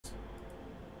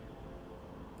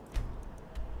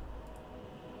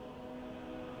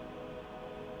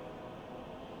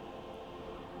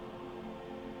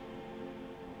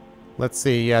Let's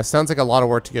see. Yeah, sounds like a lot of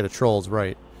work to get a trolls,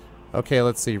 right. Okay,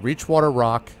 let's see. Reachwater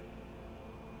Rock.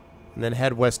 And then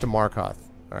head west to Markoth.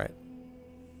 Alright.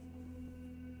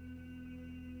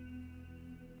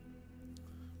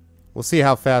 We'll see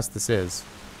how fast this is.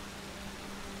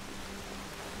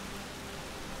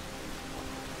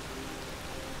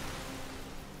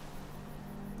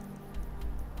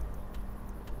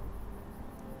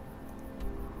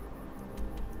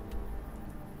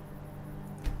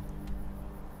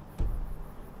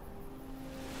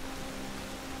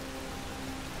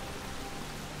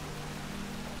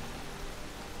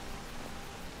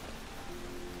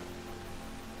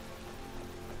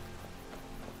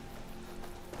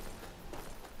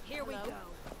 Here we go.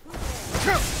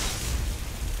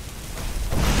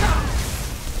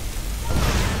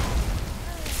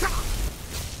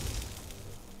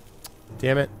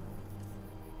 Damn it.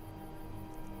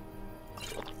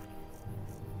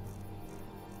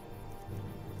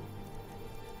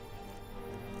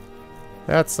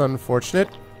 That's unfortunate.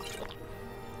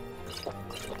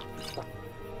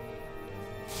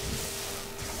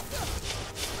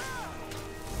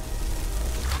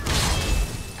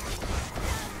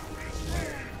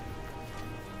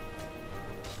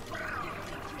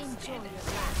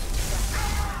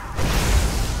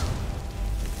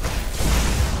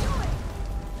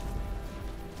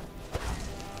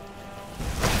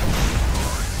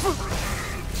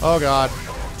 Oh god.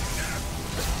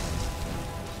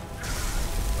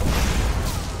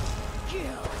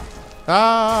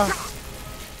 Ah!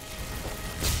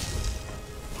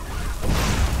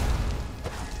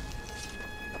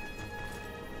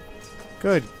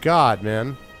 Good god,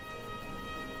 man.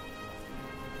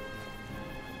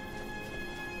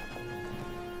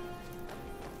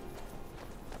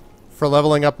 For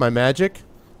leveling up my magic?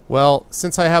 Well,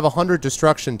 since I have 100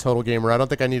 destruction total gamer, I don't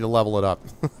think I need to level it up.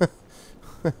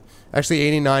 Actually,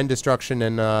 89 destruction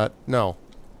and, no.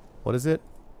 What is it?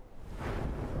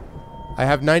 I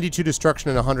have 92 destruction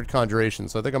and 100 conjuration,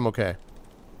 so I think I'm okay.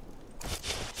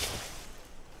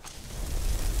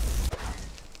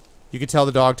 You can tell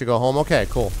the dog to go home? Okay,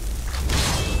 cool.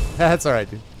 That's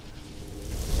alright, dude.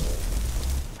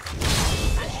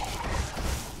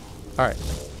 Alright.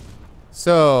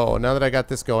 So, now that I got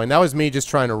this going, that was me just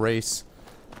trying to race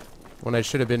when I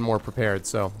should have been more prepared,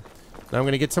 so. Now I'm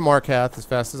going to get to Markoth as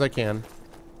fast as I can.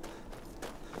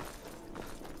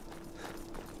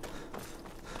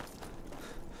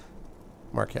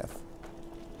 Markoth.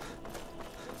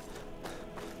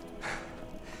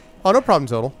 Oh, no problem,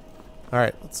 total.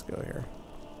 Alright, let's go here.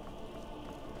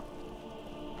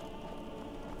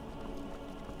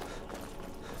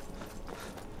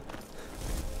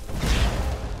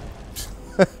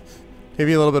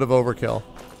 Maybe a little bit of overkill.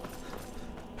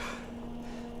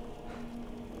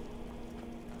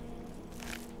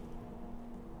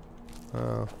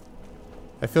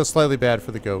 I feel slightly bad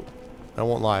for the goat. I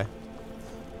won't lie.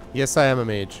 Yes, I am a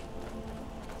mage.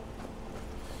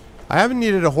 I haven't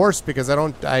needed a horse because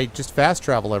I just fast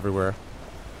travel everywhere.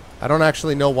 I don't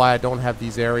actually know why I don't have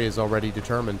these areas already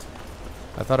determined.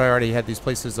 I thought I already had these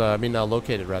places,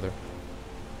 located rather.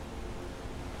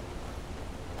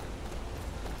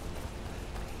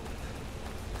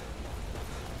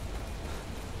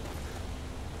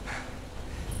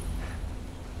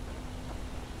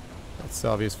 That's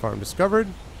Salvia's farm discovered.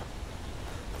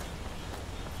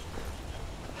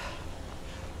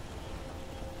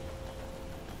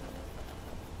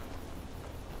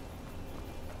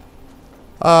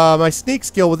 My sneak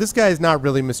skill, well, this guy is not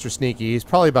really Mr. Sneaky. He's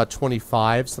probably about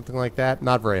 25, something like that.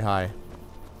 Not very high.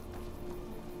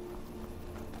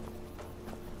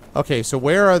 Okay, so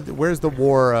where's the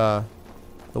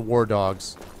war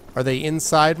dogs? Are they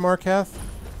inside Markoth?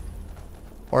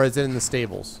 Or is it in the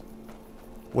stables?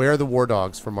 Where are the war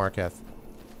dogs for Markoth?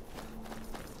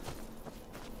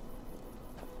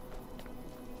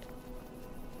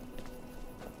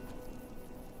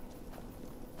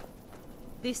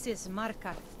 This is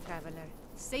Markoth, traveler.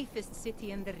 Safest city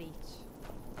in the Reach.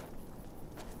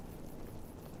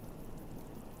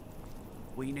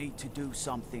 We need to do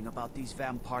something about these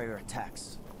vampire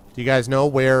attacks. Do you guys know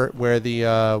where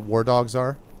the war dogs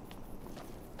are?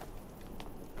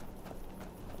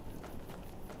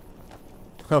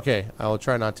 Okay, I will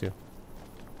try not to.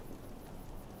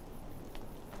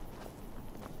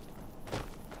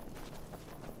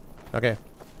 Okay.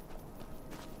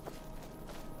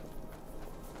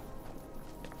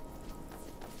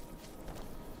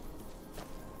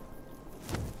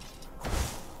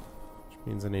 Which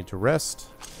means I need to rest.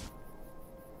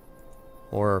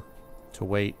 Or to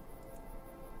wait.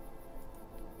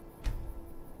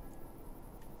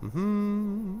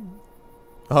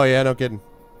 Oh yeah, no kidding.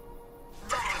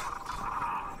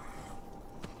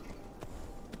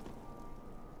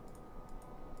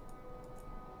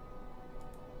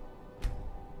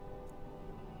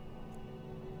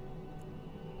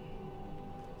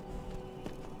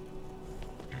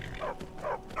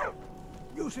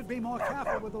 should be more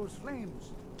careful with those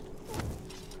flames.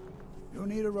 You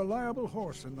need a reliable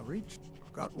horse in the Reach.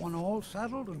 Got one all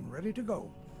saddled and ready to go.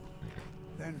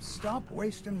 Then stop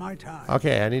wasting my time.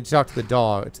 Okay, I need to talk to the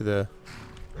dog, to the...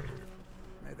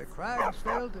 May the crags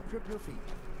fail to trip your feet.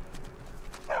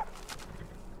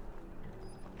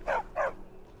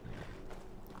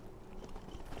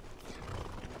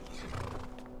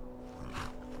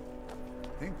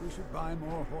 Think we should buy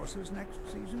more horses next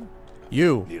season?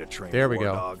 You. Need a trained There we war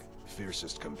go. dog,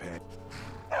 fiercest companion.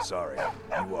 Sorry,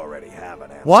 you already have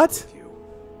an animal What? with you.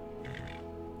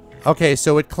 Okay,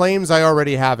 so it claims I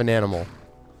already have an animal.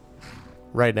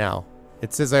 Right now.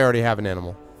 It says I already have an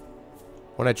animal.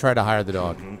 When I try to hire the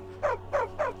dog.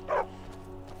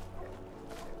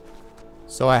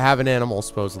 So I have an animal,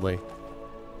 supposedly.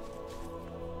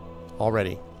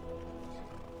 Already.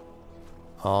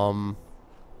 Oh,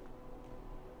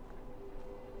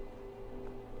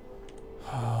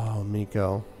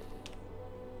 Miko.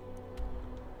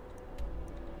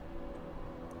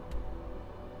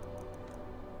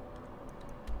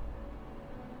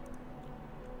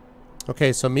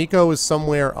 Okay, so Miko is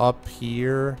somewhere up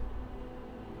here.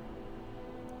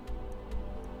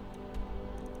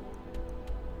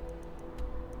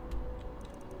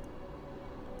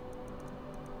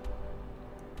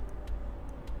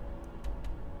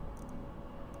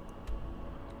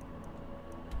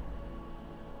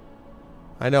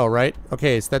 I know, right?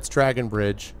 Okay, so that's Dragon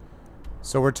Bridge.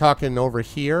 So we're talking over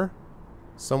here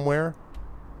somewhere.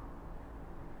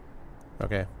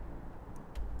 Okay.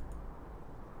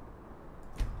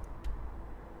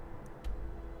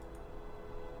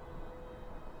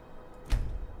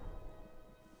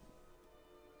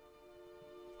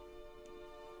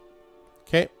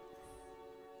 Okay.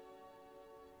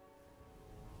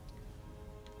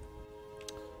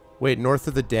 Wait, north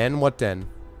of the den? What den?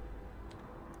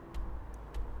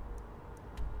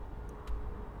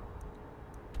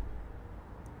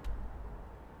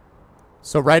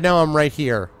 So right now I'm right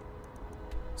here.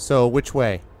 So which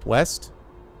way? West?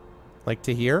 Like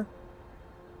to here?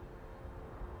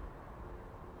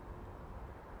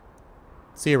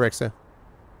 See you, Rixa.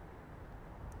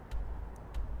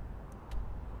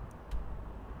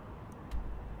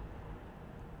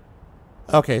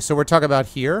 Okay, so we're talking about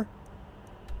here.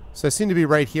 So I seem to be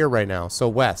right here right now. So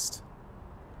west.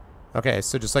 Okay,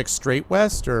 so just like straight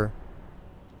west or...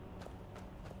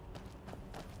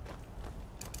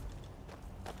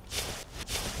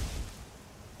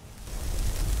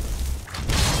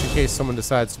 In case someone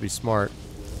decides to be smart.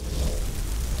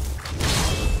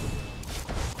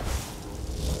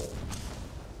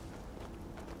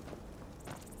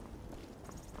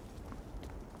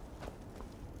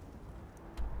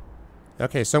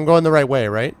 Okay, so I'm going the right way,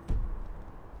 right?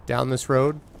 Down this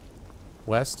road.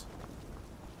 West.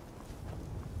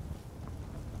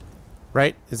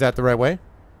 Right? Is that the right way?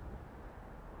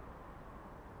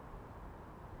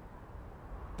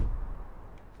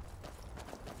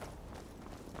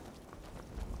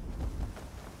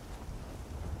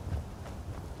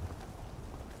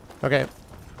 Okay.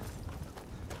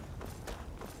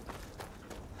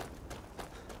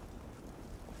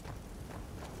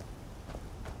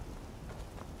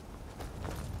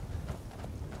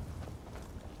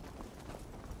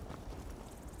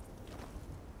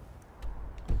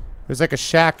 There's like a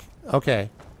shack. Okay.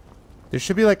 There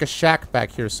should be like a shack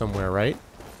back here somewhere, right?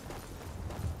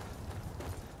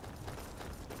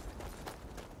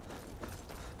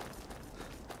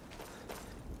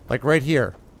 Like right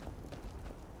here.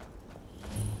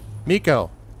 Miko.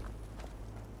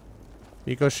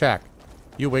 Miko shack.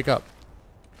 You wake up.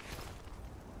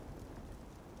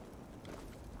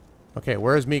 Okay,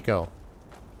 where is Miko?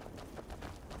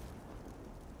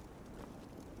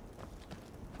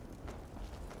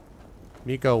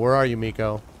 Miko, where are you,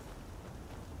 Miko?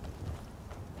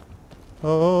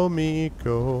 Oh,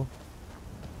 Miko.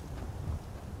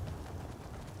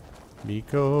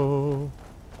 Miko.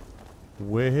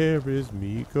 Where is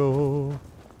Miko?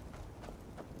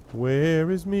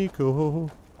 Where is Miko?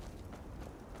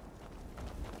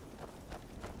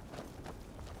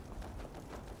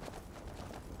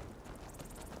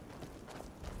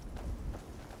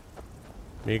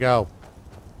 Miko.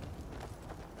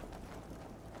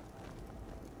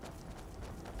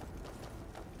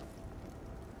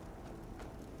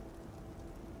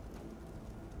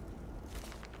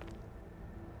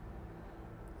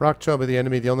 Rock Chub of the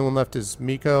enemy. The only one left is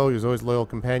Miko. He was always a loyal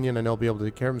companion. I know he'll be able to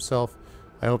take care of himself.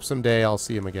 I hope someday I'll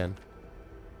see him again.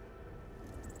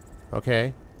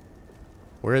 Okay.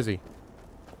 Where is he?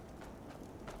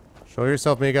 Show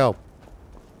yourself, Miko.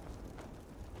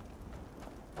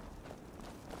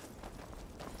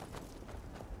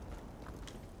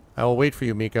 I will wait for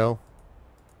you, Miko.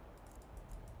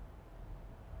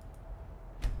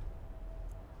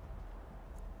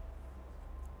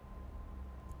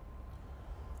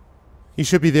 He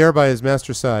should be there by his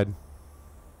master's side.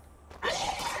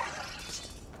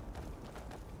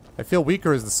 I feel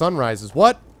weaker as the sun rises.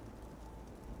 What?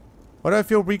 Why do I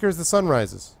feel weaker as the sun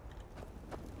rises?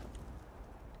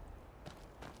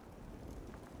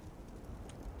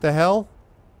 The hell?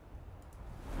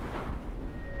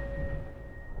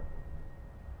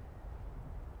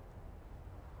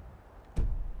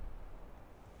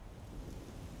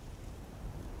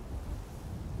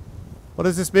 What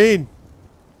does this mean?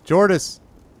 Jordis.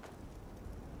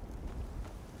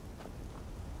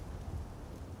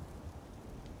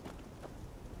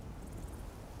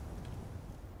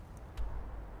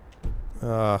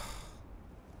 The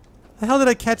hell did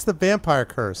I catch the vampire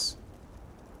curse?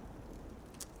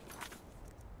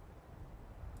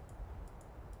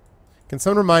 Can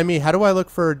someone remind me, how do I look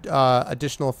for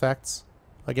additional effects?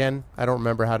 Again, I don't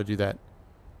remember how to do that.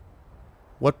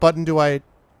 What button do I...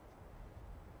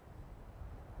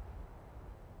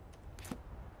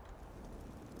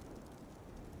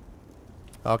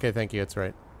 Okay, thank you, that's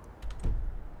right.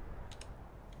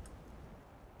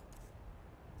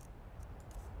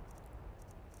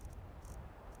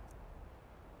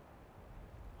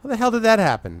 How the hell did that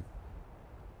happen?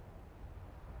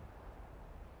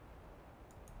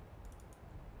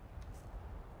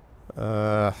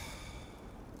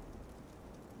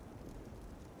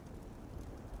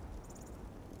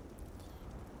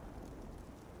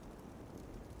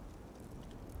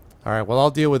 Alright, well,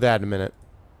 I'll deal with that in a minute.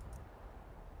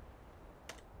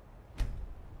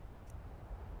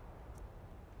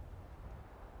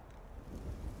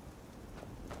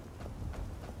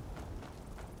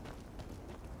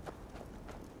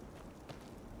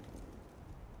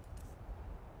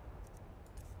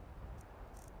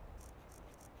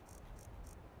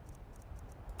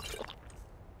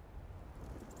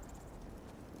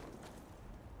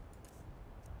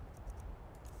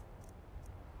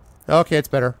 Okay, it's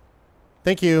better.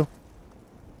 Thank you.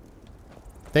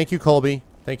 Thank you, Colby.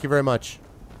 Thank you very much.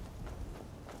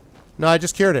 No, I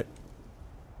just cured it.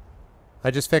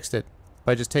 I just fixed it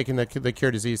by just taking the cure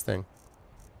disease thing.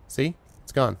 See?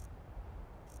 It's gone.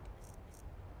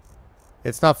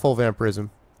 It's not full vampirism.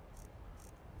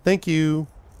 Thank you.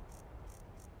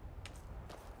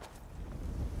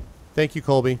 Thank you,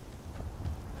 Colby.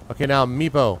 Okay, now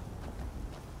Meepo.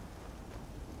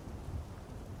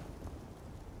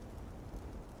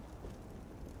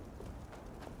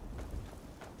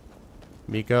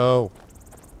 Miko.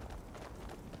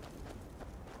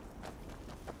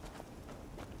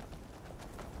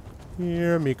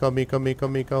 Here, Miko, Miko, Miko,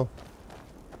 Miko.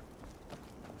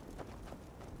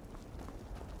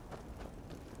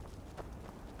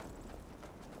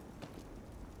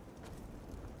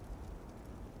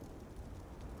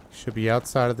 Should be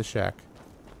outside of the shack.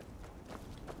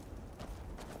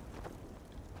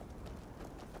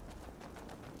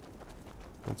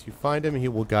 Once you find him, he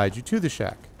will guide you to the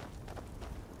shack.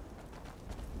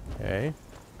 Okay.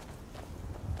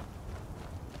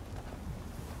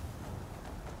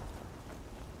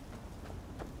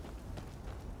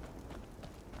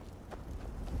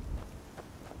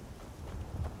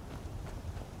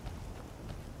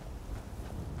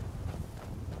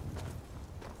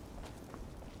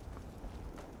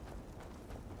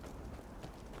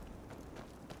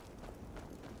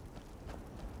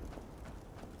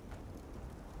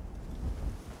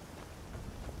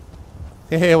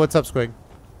 Hey, what's up, Squig?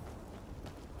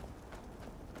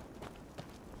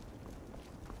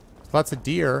 Lots of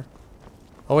deer.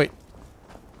 Oh, wait.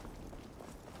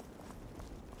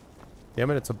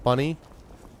 Damn it, it's a bunny.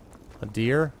 A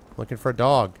deer. Looking for a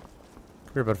dog.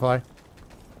 Come here, butterfly.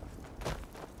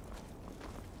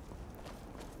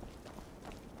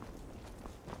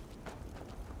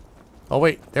 Oh,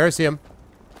 wait. There I see him.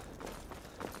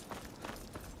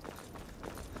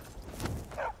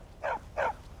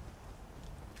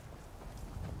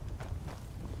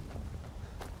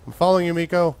 I'm following you,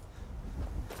 Miko.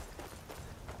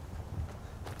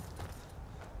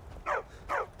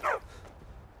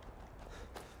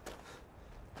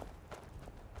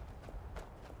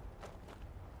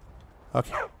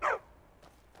 Okay.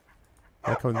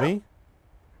 Wanna come with me?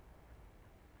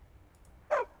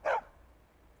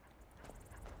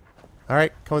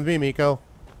 Alright, come with me, Miko.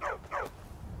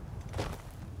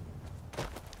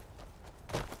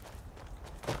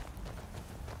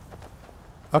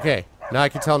 Okay, now I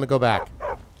can tell him to go back.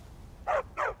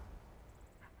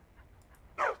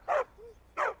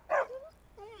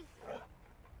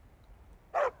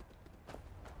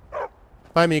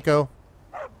 Bye, Miko.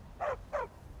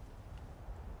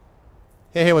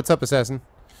 Hey, hey, what's up, assassin?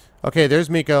 Okay, there's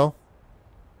Miko.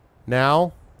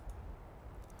 Now,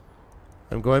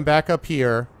 I'm going back up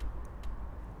here.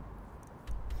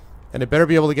 And I better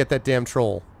be able to get that damn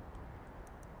troll.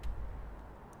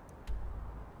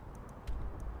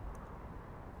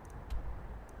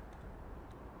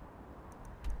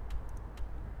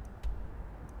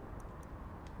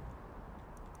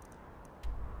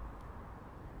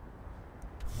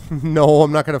 No,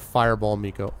 I'm not going to fireball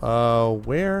Miko.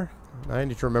 Where? I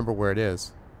need to remember where it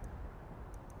is.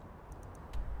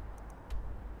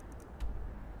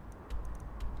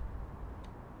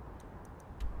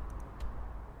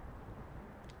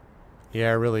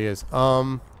 Yeah, it really is.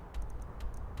 What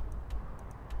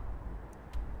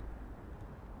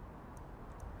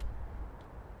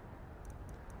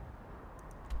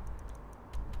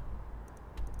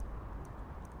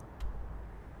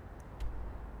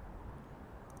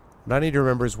I need to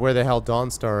remember is where the hell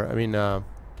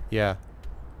yeah,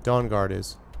 Dawnguard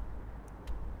is.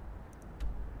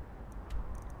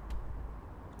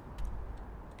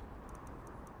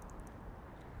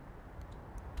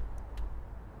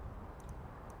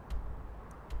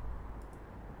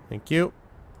 Thank you.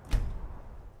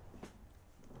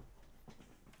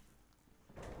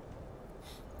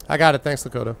 I got it. Thanks,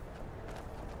 Lakota.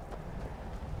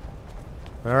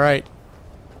 All right.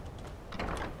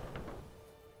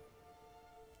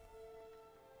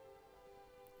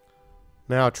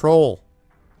 Now, troll.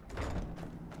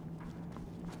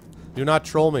 Do not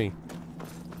troll me.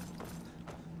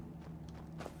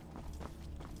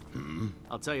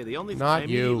 I'll tell you, the only thing Not I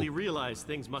you. immediately realized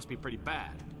things must be pretty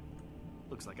bad.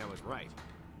 Looks like I was right.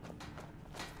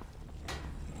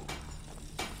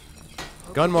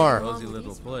 Gunmar. Cozy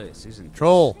little place, isn't it?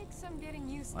 Troll.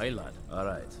 Aye, lad. All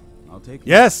right. I'll take it.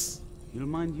 Yes. He'll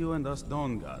mind you and us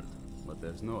Dawnguard, but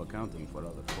there's no accounting for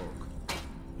other folk.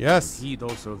 Yes. Heed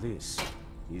also this.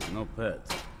 He's no pet.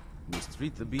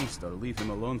 Mistreat the beast or leave him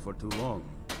alone for too long.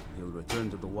 He'll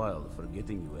return to the wild,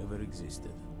 forgetting you ever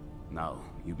existed. Now,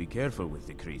 you be careful with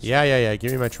the creature. Yeah.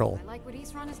 Give me my troll. I like what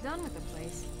Eastron has done with the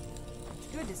place. It's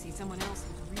good to see someone else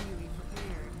who's really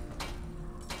prepared.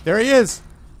 There he is.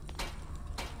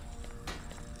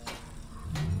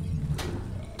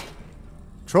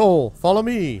 Troll, follow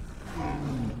me.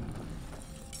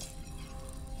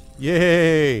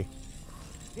 Yay.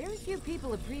 Very few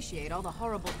people appreciate all the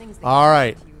horrible things they All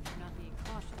right. do to you if you're not being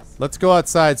cautious. Let's go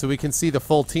outside so we can see the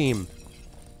full team.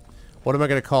 What am I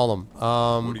going to call them? What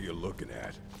are you looking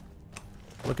at?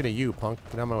 Looking at you, punk.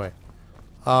 Get out of my way.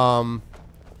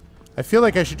 I feel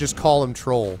like I should just call him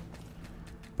Troll.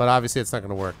 But obviously it's not going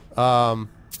to work.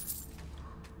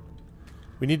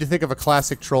 We need to think of a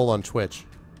classic troll on Twitch.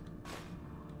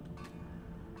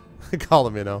 Call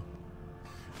him,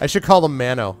 I should call him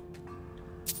Mano.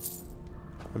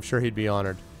 I'm sure he'd be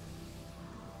honored.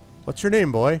 What's your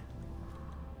name, boy?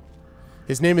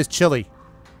 His name is Chili.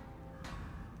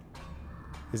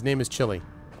 His name is Chili.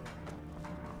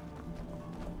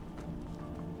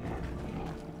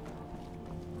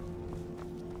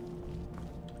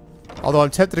 Although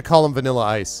I'm tempted to call him Vanilla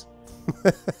Ice.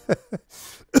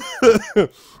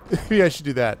 Maybe I should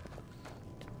do that.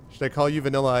 Should I call you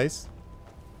Vanilla Ice?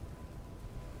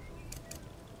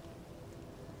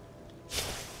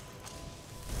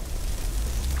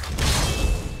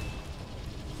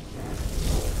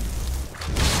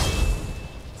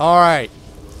 Alright.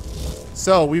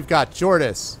 So, we've got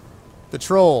Jordis, the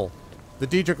Troll, the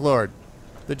Daedric Lord,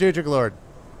 the Daedric Lord.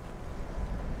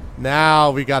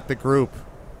 Now we got the group.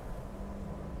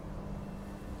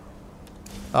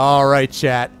 Alright,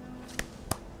 chat.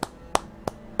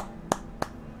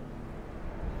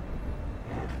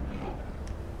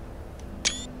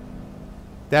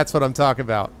 That's what I'm talking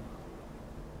about.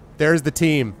 There's the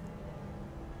team.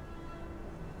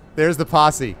 There's the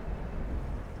posse.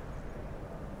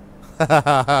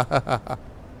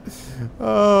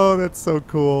 Oh, that's so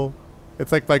cool.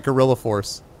 It's like my guerrilla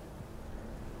force.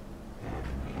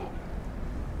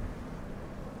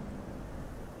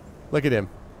 Look at him.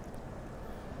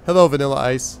 Hello, Vanilla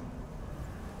Ice.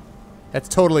 That's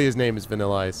totally his name is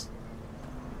Vanilla Ice.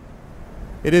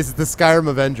 It is the Skyrim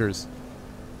Avengers.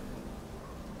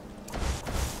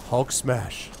 Hulk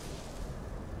smash.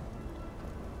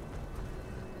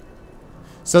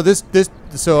 So is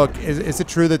it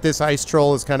true that this ice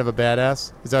troll is kind of a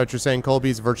badass? Is that what you're saying, Colby?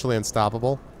 He's virtually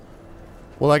unstoppable?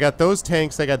 Well, I got those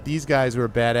tanks, I got these guys who are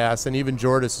badass, and even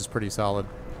Jordis is pretty solid.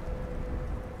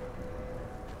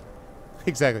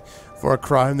 Exactly. For a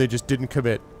crime they just didn't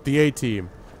commit. The A-Team.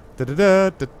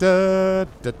 Da-da-da, da-da,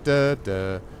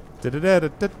 da-da-da, da-da-da,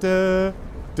 da-da-da,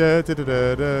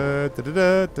 da-da-da,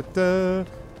 da-da-da, da-da-da,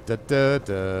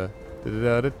 da-da-da.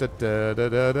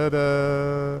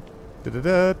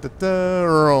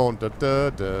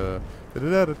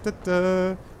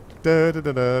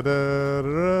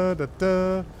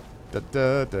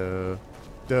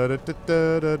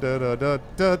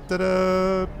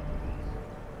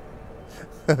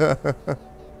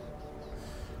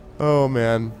 Oh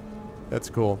man, that's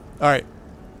cool. All right,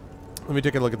 let me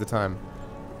take a look at the time.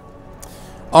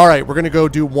 All right, we're gonna go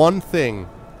do one thing,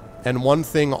 and one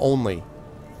thing only.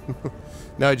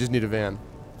 Now I just need a van.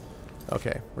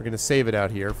 Okay, we're gonna save it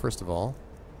out here first of all.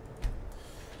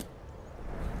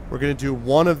 We're gonna do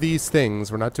one of these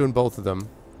things. We're not doing both of them.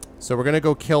 So we're gonna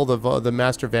go kill the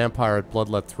master vampire at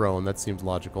Bloodlet Throne. That seems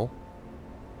logical.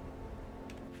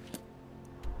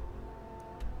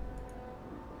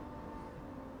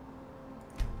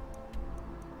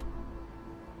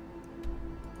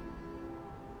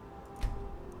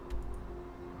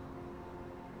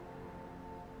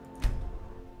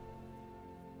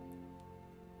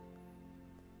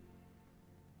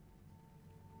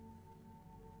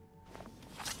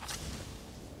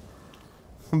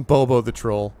 Bobo the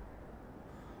troll.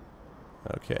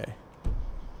 Okay.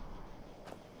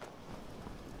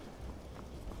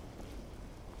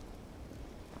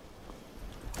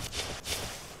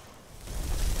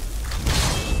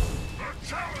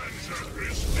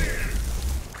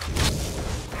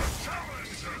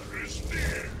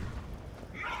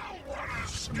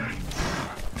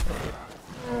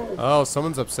 Oh,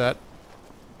 someone's upset.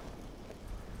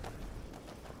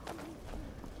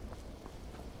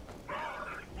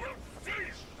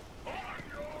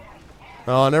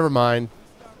 Oh, never mind.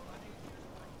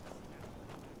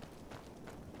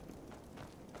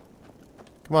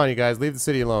 Come on, you guys. Leave the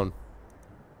city alone.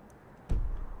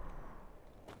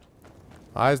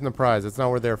 Eyes on the prize. That's not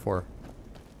what we're there for.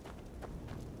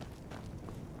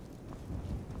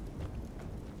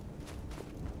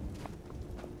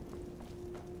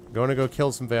 Going to go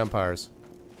kill some vampires.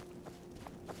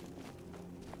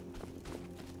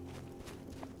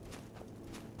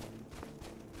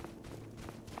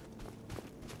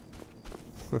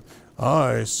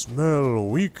 I smell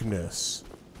weakness.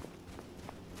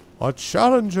 A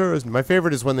challenger is... My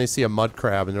favorite is when they see a mud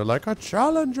crab and they're like, a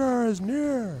challenger is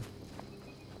near.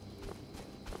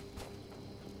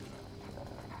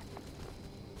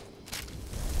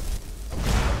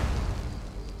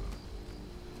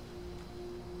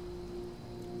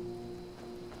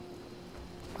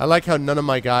 I like how none of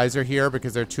my guys are here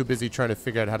because they're too busy trying to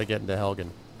figure out how to get into Helgen.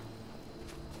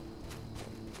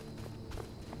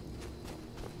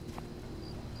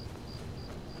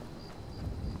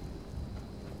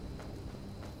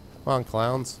 Come on,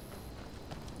 clowns.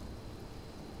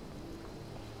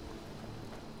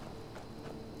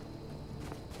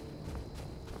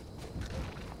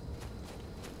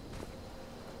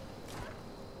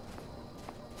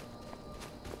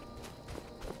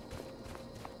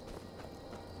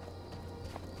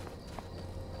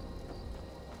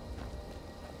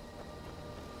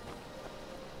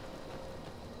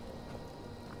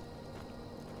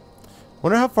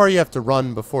 Wonder how far you have to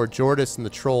run before Jordis and the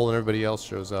troll and everybody else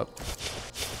shows up.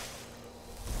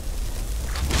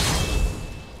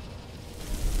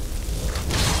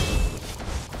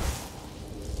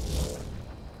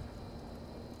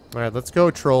 Alright, let's go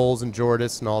trolls and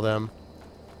Jordis and all them.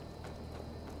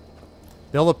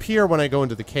 They'll appear when I go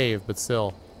into the cave, but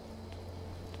still.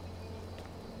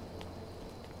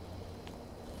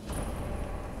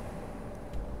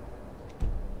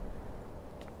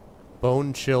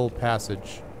 Bone Chill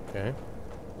Passage. Okay.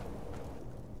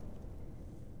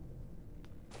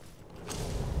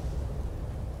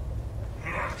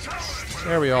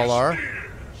 There we all are.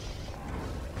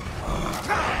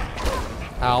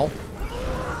 Ow.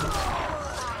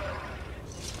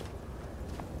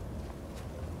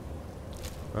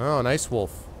 Oh, nice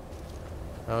wolf.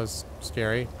 That was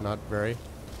scary. Not very.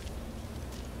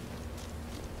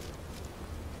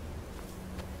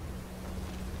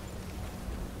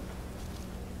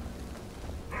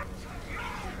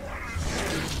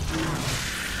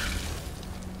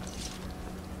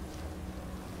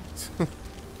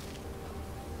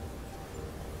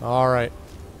 All right.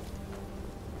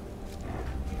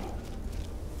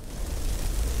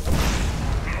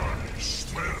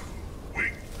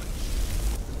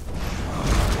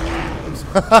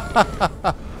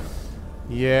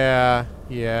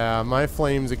 Yeah, my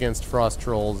flames against frost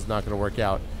trolls is not going to work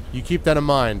out. You keep that in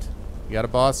mind. You got a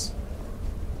boss?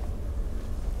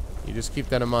 You just keep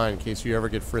that in mind in case you ever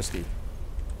get frisky.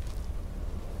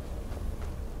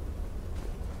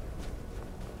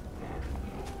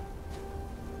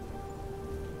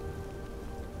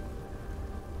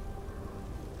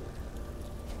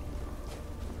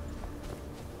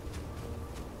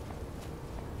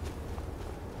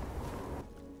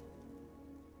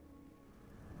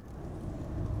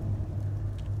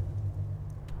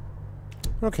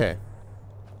 Okay.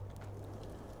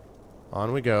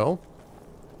 On we go.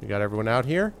 We got everyone out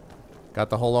here? Got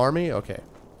the whole army? Okay.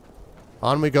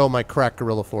 On we go, my crack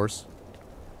guerrilla force.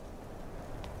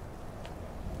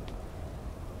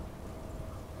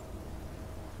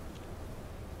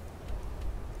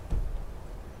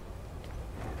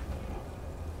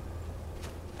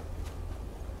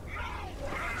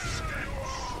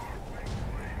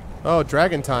 Oh,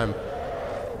 dragon time.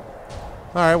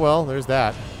 Alright, well, there's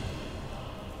that.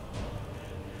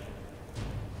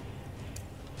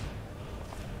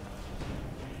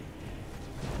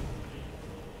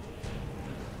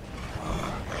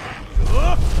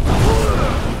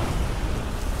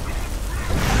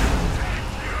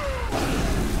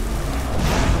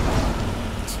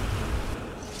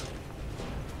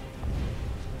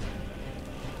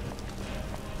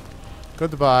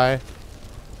 Goodbye.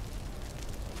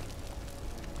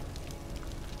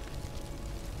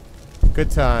 Good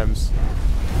times.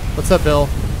 What's up, Bill?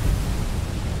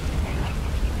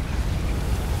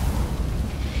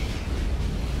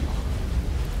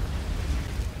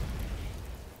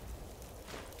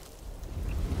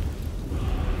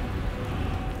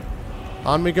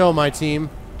 On we go, my team.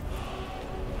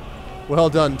 Well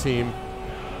done, team.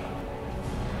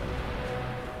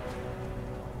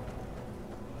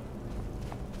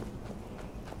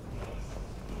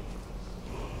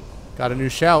 Got a new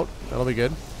shout. That'll be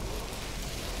good.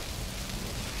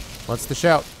 What's the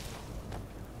shout?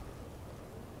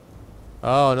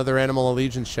 Oh, another Animal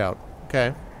Allegiance shout.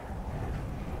 Okay.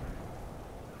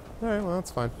 Alright, well,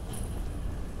 that's fine.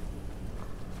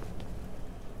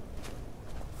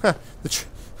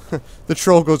 The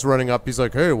troll goes running up. He's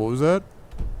like, hey, what was that?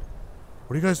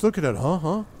 What are you guys looking at, huh?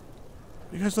 What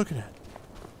are you guys looking at?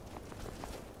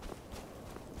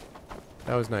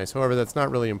 That was nice. However, that's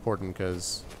not really important,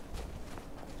 because...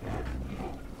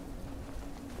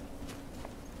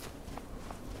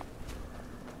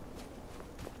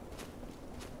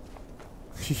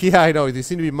 yeah, I know. They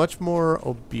seem to be much more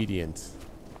obedient.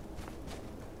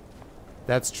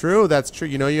 That's true. That's true.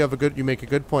 You know, you make a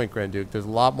good point, Grand Duke. There's a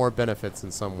lot more benefits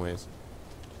in some ways.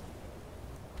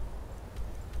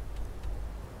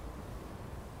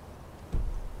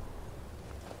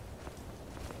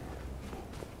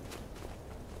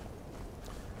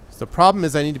 So the problem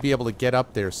is I need to be able to get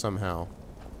up there somehow.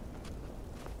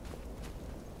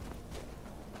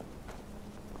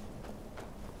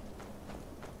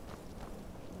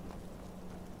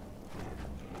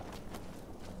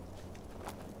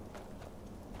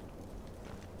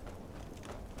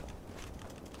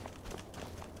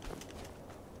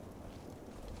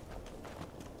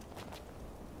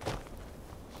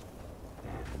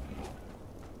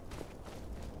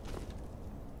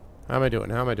 How am I doing?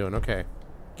 How am I doing? Okay.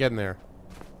 Getting there.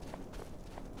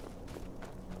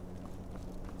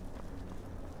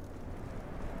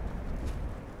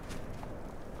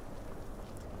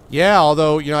 Yeah,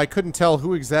 although, you know, I couldn't tell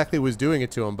who exactly was doing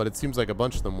it to him, but it seems like a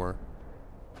bunch of them were.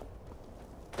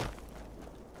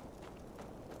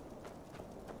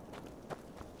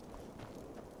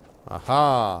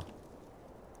 Aha.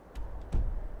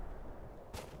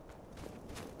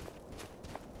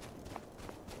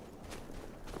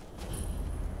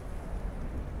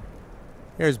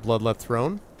 Here's Bloodlet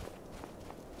Throne.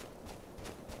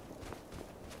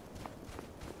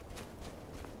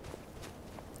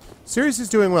 Sirius is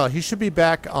doing well. He should be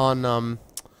back on the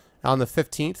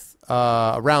 15th,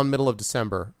 around middle of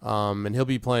December. And he'll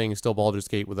be playing still Baldur's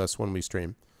Gate with us when we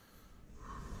stream.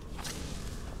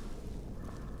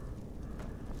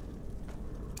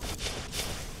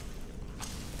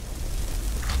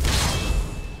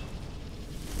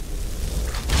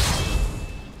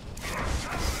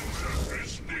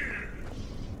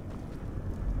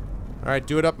 Alright,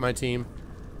 do it up, my team.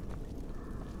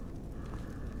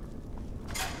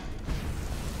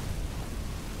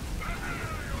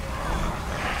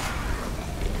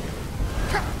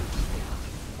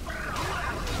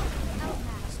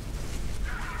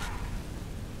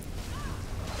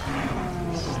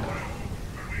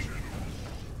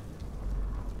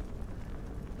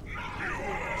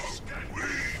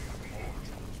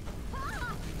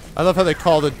 I love how they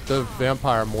call the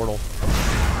vampire mortal.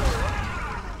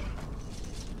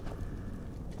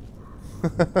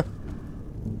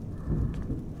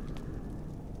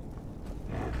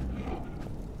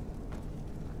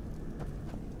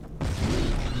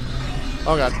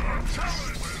 Oh god.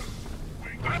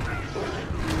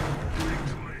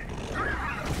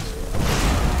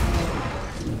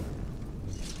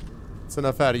 That's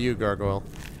enough out of you, Gargoyle.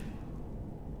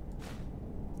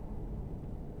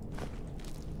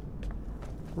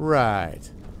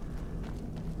 Right.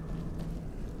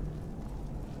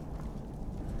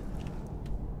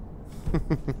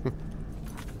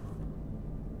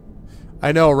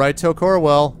 I know, right, Tokor?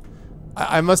 Well,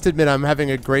 I must admit I am having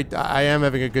a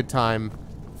good time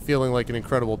feeling like an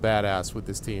incredible badass with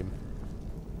this team.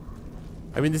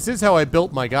 I mean, this is how I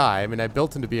built my guy. I mean, I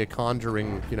built him to be a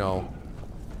conjuring, you know,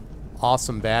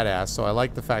 awesome badass, so I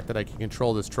like the fact that I can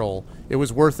control this troll. It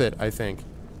was worth it, I think,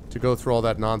 to go through all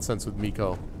that nonsense with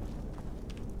Miko.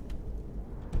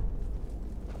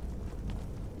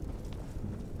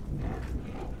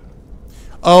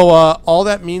 Oh, all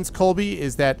that means, Colby,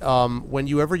 is that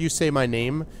whenever you say my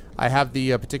name, I have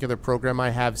the particular program I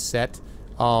have set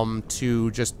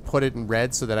to just put it in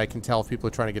red so that I can tell if people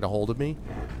are trying to get a hold of me.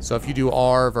 So if you do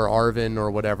Arv or Arvin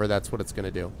or whatever, that's what it's going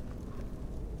to do.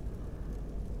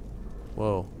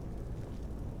 Whoa.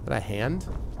 Is that a hand?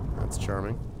 That's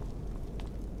charming.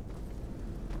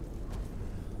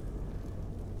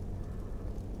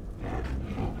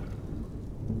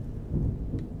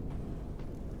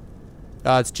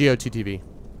 It's GOTTV.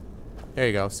 There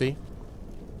you go, see?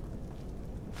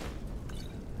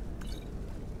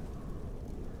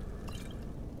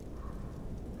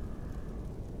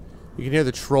 You can hear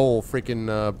the troll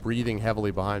freaking breathing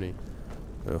heavily behind me.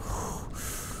 Ugh.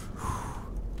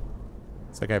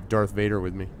 It's like I have Darth Vader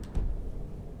with me.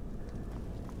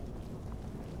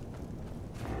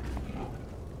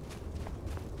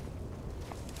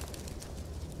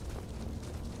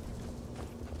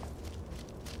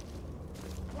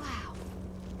 Wow,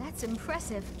 that's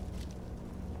impressive.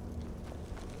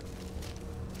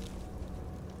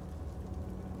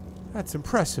 That's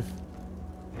impressive.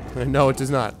 No, it does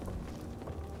not.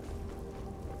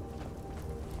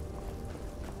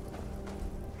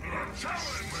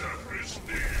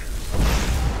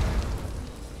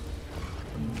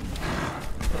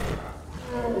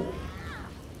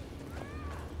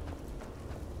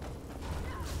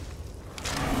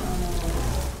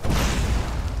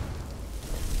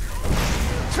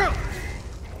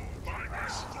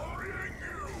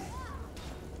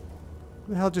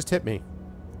 Who the hell just hit me?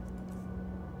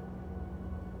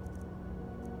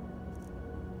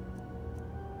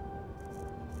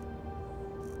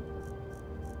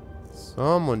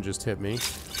 Someone just hit me.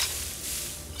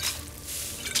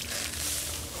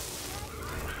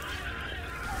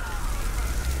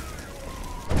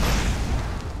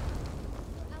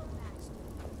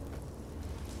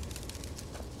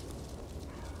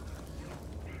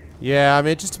 Yeah, I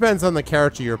mean, it just depends on the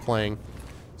character you're playing.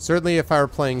 Certainly if I were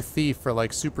playing Thief or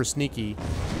like super sneaky,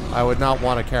 I would not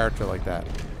want a character like that.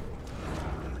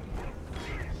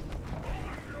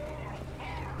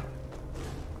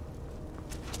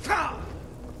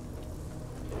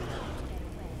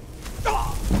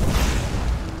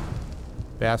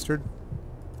 Bastard.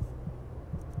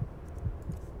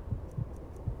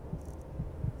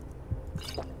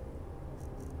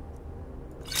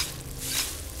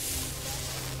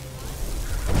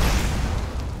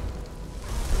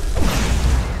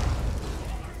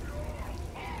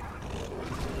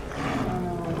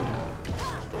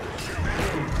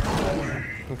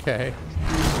 Okay.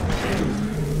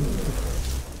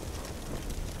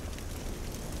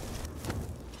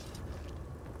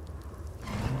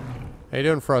 How you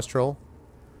doing, Frost Troll?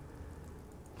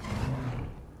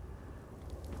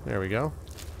 There we go.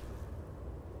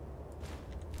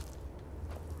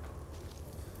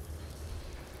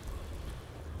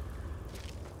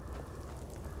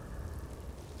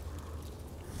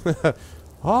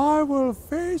 I will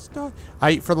feast on...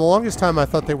 for the longest time, I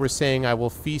thought they were saying, I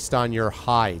will feast on your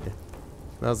hide. And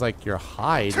I was like, your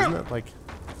hide? Isn't it like...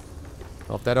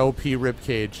 off that OP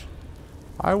ribcage.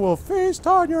 I will feast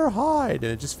on your hide.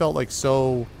 And it just felt like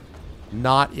so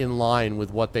not in line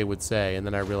with what they would say. And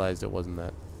then I realized it wasn't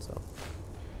that. So...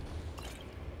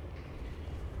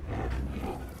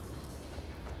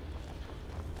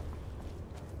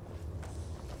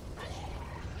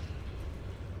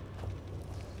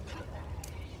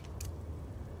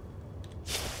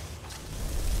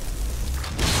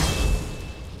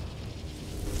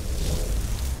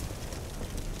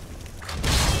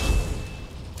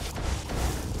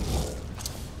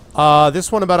 this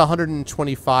one about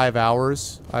 125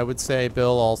 hours, I would say,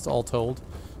 Bill, all told.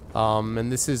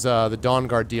 And this is the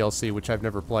Dawnguard DLC, which I've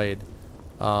never played.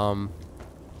 I'd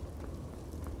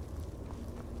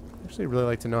actually really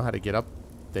like to know how to get up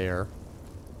there.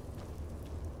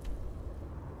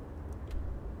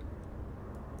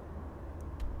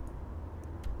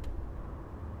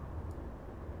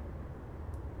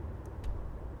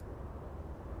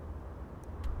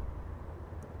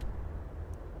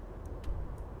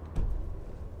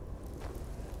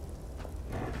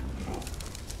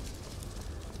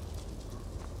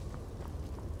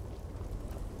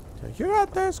 You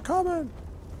got this coming.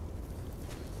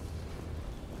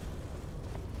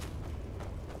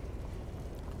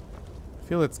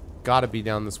 feel it's gotta be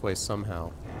down this way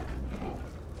somehow.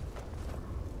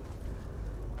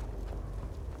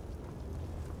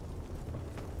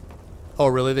 Oh,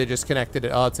 really? They just connected it?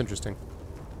 Oh, it's interesting.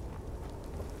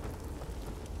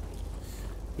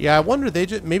 Yeah, I wonder,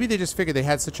 maybe they just figured they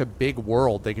had such a big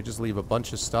world, they could just leave a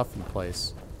bunch of stuff in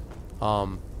place.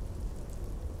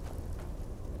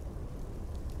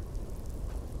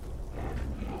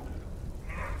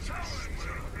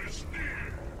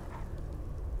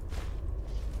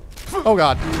 Oh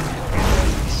god.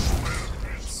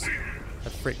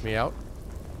 That freaked me out.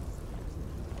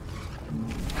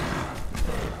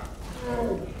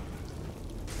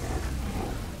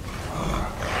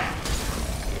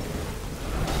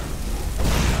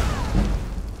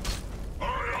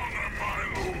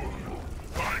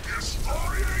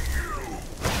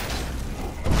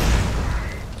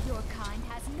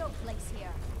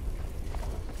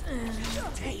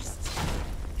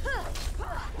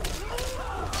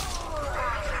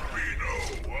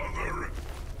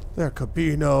 There could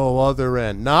be no other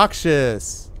end.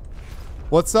 Noxious!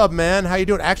 What's up, man? How you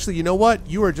doing? Actually, you know what?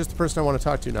 You are just the person I want to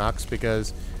talk to, Nox,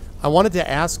 because I wanted to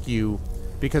ask you,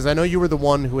 because I know you were the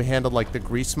one who handled, like, the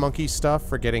Grease Monkey stuff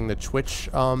for getting the Twitch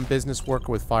business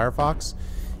working with Firefox.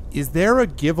 Is there a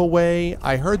giveaway?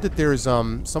 I heard that there's,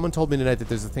 someone told me tonight that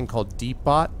there's a thing called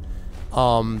DeepBot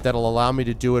that'll allow me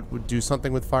to do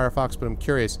something with Firefox, but I'm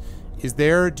curious.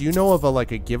 Do you know of a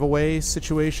giveaway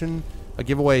situation? A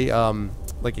giveaway,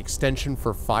 like, extension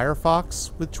for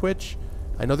Firefox with Twitch?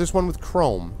 I know there's one with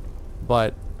Chrome,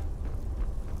 but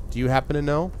do you happen to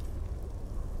know?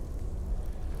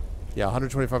 Yeah,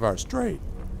 125 hours straight.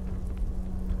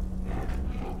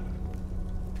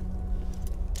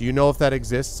 Do you know if that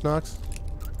exists, Nox?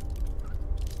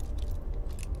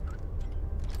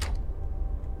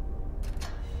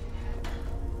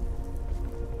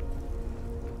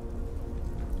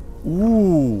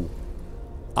 Ooh.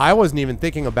 I wasn't even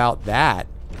thinking about that.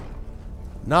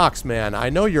 Nox, man, I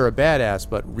know you're a badass,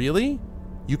 but really?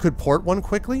 You could port one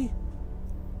quickly?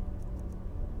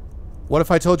 What if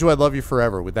I told you I love you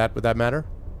forever? Would that matter?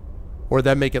 Or would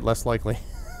that make it less likely?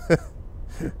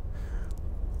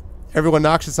 Everyone,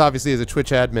 Noxious obviously is a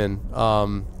Twitch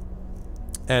admin,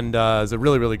 and is a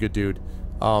really, really good dude.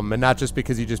 And not just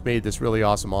because he just made this really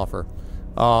awesome offer.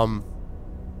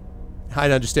 I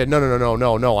understand.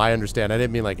 No, I understand. I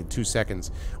didn't mean like in 2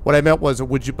 seconds. What I meant was,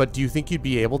 but do you think you'd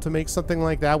be able to make something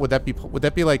like that? Would that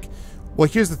be like, well,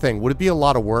 here's the thing. Would it be a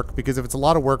lot of work? Because if it's a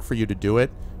lot of work for you to do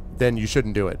it, then you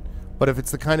shouldn't do it. But if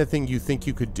it's the kind of thing you think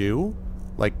you could do,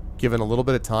 like given a little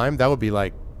bit of time, that would be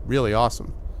like really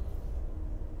awesome.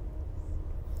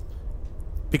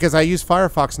 Because I use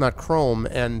Firefox, not Chrome,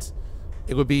 and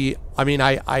it would be, I mean,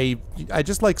 I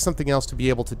just like something else to be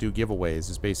able to do giveaways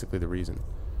is basically the reason.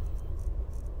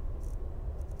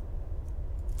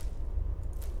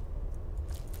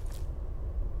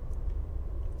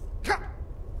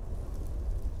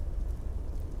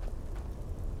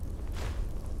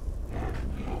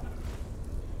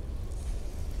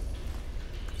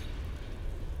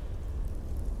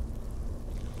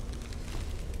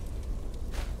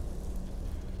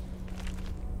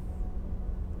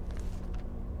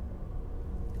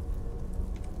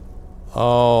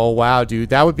 Oh wow, dude,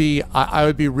 that would be I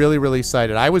would be really, really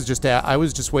excited. I was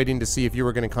just waiting to see if you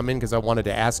were going to come in because I wanted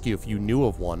to ask you if you knew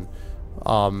of one.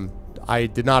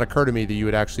 It did not occur to me that you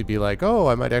would actually be like, oh,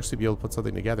 I might actually be able to put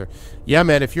something together. Yeah,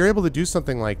 man, if you're able to do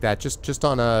something like that, just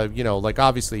on a, you know, like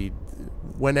obviously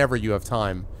whenever you have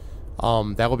time,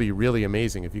 that would be really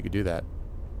amazing if you could do that.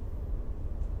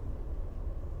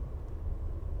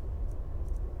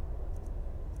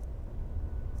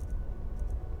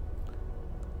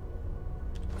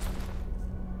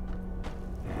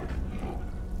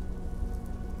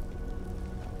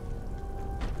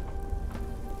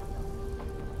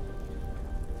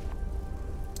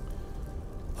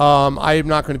 I'm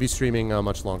not going to be streaming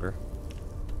much longer.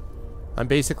 I'm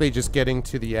basically just getting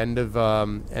to the end of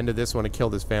this. I want to kill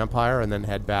this vampire and then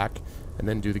head back and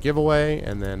then do the giveaway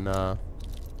and then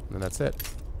that's it.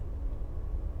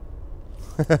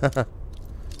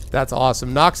 That's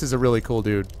awesome. Nox is a really cool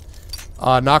dude.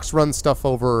 Nox runs stuff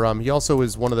over. He also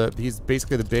is he's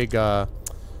basically the big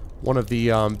one of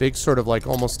the big sort of like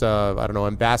almost I don't know,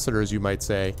 ambassadors you might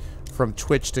say, from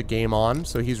Twitch to Game On,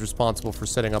 so he's responsible for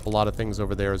setting up a lot of things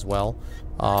over there as well.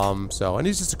 And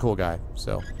he's just a cool guy,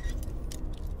 so.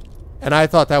 And I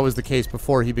thought that was the case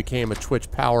before he became a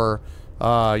Twitch power,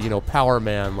 you know, power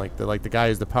man, like the guy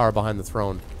who's the power behind the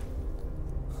throne.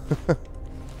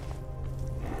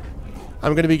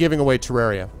 I'm going to be giving away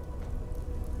Terraria.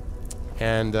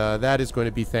 And that is going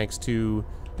to be thanks to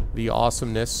the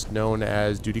awesomeness known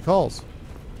as Duty Calls.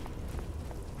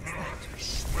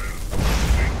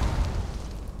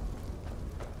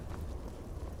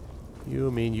 You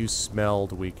mean you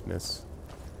smelled weakness.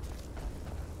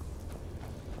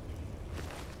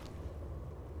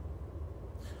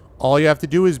 All you have to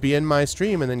do is be in my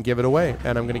stream and then give it away.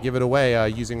 And I'm going to give it away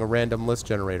using a random list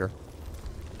generator.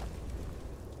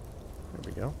 There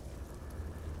we go.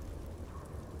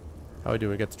 How we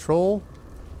doing? We got the troll.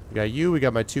 We got you. We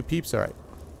got my 2 peeps. All right.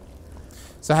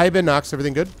 So how you been, Nox?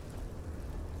 Everything good?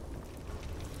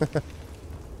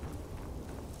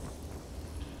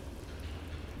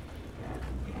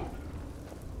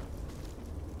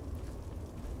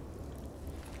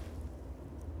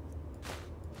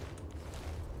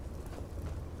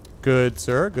 Good,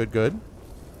 sir. Good, good.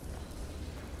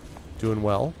 Doing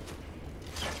well.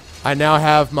 I now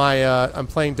have my, I'm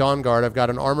playing Dawnguard. I've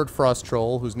got an Armored Frost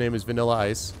Troll, whose name is Vanilla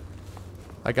Ice.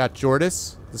 I got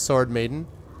Jordis, the Sword Maiden,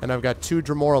 and I've got 2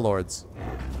 Dremora Lords.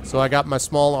 So I got my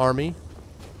small army,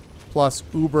 plus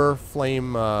Uber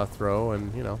Flame Throw,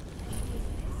 and, you know.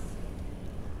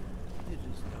 It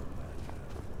is no matter.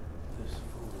 This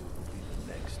fool will be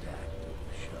the next act of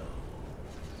the show.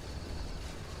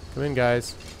 Come in,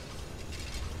 guys.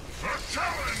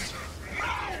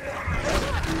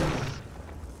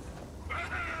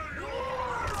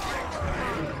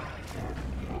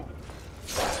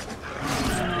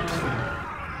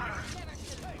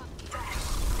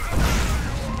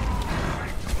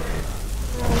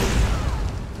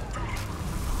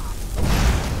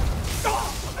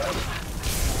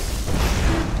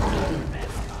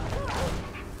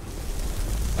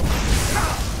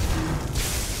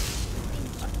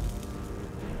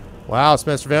 Wow,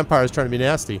 Smaster Vampire is trying to be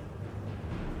nasty.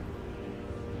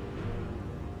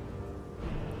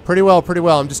 Pretty well, pretty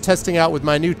well. I'm just testing out with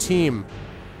my new team.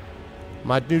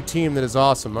 My new team that is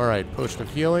awesome. Alright, Potion of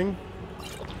Healing.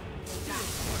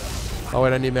 Oh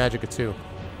wait, I need Magicka too.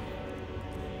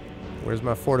 Where's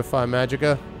my Fortify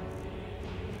Magicka?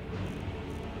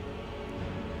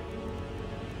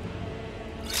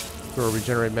 Throw a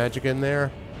Regenerate Magic in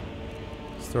there.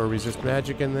 Let's throw a Resist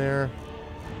Magic in there.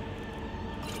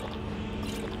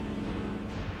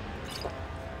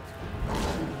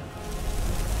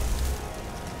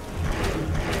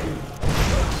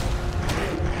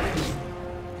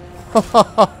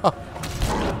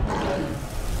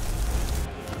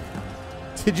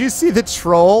 Did you see the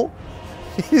troll?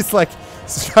 He's like,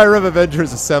 Skyrim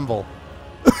Avengers Assemble.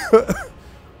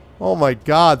 Oh my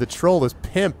god, the troll is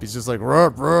pimp. He's just like,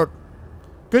 rut, rut.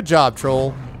 Good job,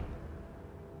 troll.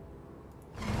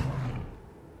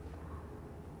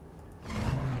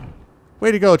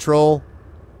 Way to go, troll.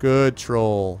 Good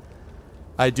troll.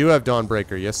 I do have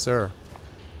Dawnbreaker, yes sir.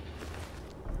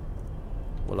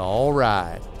 Well,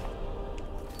 alright.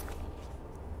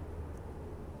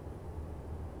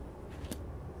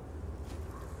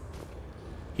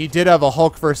 He did have a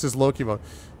Hulk versus Loki mode.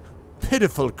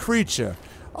 Pitiful creature.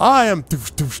 I am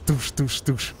doosh doosh doosh doosh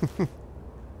doosh.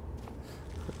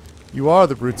 You are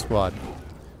the Brute Squad.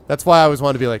 That's why I always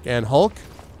wanted to be like, and Hulk?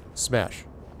 Smash.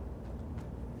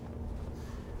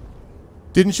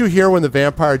 Didn't you hear when the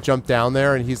vampire jumped down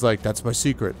there and he's like, that's my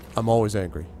secret. I'm always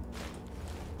angry.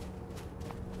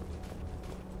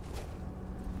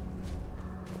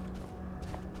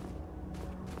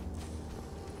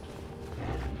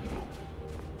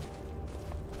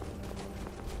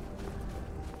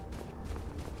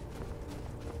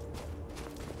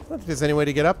 I don't think there's any way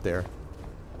to get up there.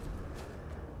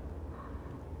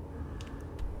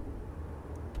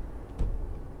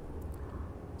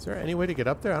 Is there any way to get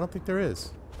up there? I don't think there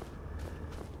is.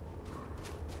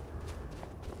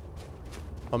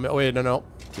 Oh, wait, no, no.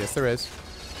 Yes, there is.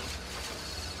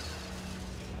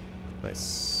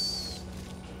 Nice.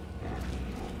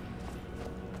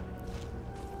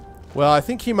 Well, I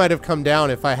think he might have come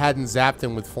down if I hadn't zapped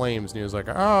him with flames, and he was like,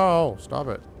 oh, stop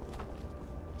it.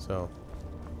 So.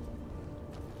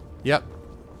 Yep.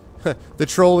 The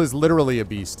troll is literally a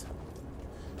beast.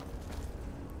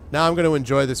 Now I'm going to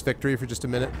enjoy this victory for just a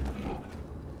minute.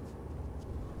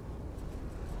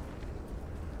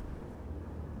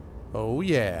 Oh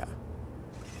yeah.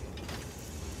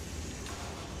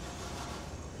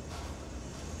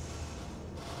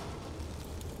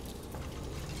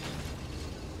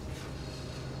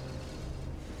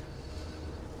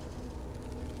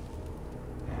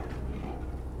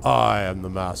 I am the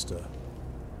master.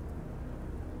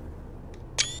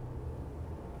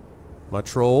 My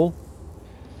troll.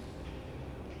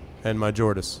 And my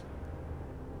Jordis.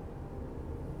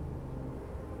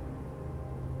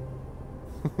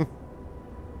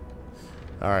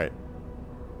 Alright.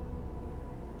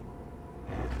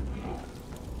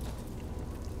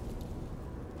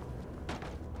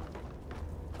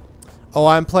 Oh,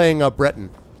 I'm playing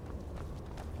Breton.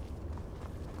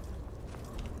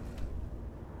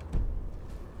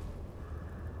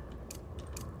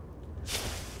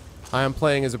 I am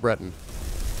playing as a Breton.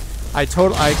 I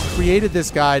created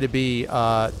this guy to be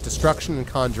destruction and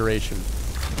conjuration.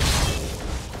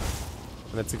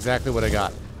 And that's exactly what I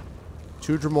got.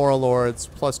 2 Dremora Lords,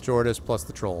 plus Jordis, plus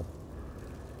the Troll.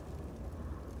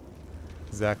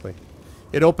 Exactly.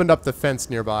 It opened up the fence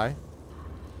nearby.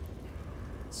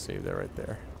 Save that right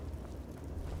there.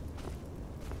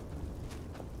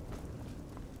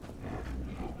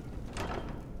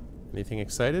 Anything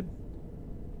excited?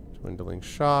 Dwindling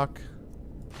shock.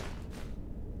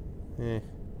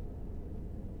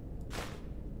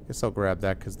 Guess I'll grab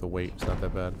that because the weight's not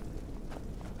that bad.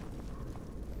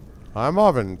 I'm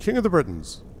Marvin, King of the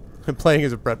Britons. I'm playing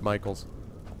as a Bret Michaels.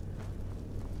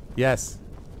 Yes.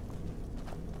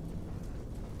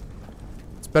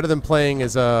 It's better than playing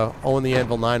as Owen the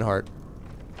Anvil Nineheart.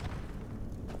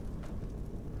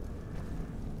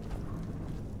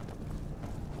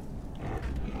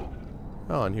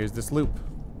 Oh, and here's this loop.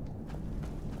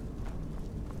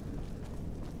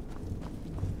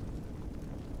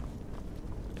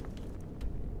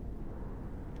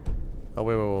 Oh,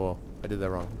 wait. I did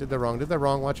that wrong. Did that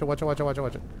wrong. Watch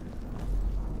it.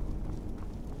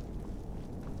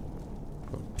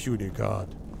 Oh, puny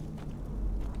god.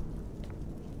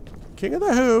 King of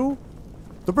the who?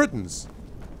 The Britons.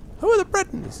 Who are the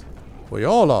Britons? We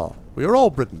all are. We are all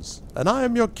Britons. And I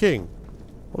am your king.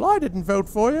 Well, I didn't vote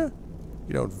for you.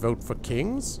 You don't vote for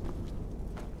kings.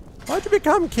 Why'd you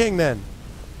become king, then?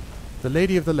 The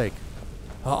Lady of the Lake.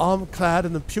 Her arm clad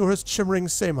in the purest shimmering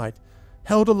samite,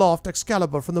 held aloft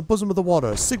Excalibur from the bosom of the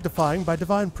water, signifying by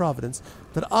divine providence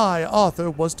that I,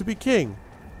 Arthur, was to be king.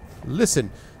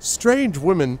 Listen, strange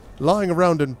women lying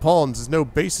around in ponds is no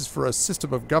basis for a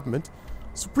system of government.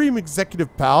 Supreme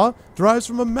executive power derives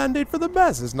from a mandate for the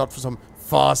masses, not for some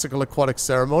farcical aquatic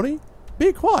ceremony.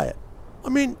 Be quiet. I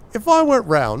mean, if I went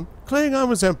round, claiming I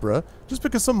was emperor, just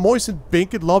because some moistened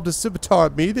bink had lobbed a scimitar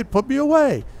at me, they'd put me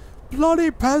away. Bloody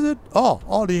peasant.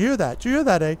 Oh, do you hear that? Do you hear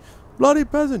that, eh? Bloody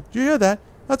peasant, do you hear that?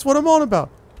 That's what I'm on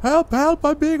about. Help,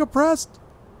 I'm being oppressed.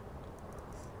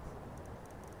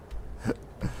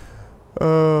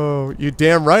 Oh, you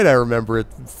damn right I remember it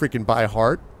freaking by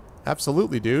heart.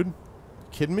 Absolutely, dude. You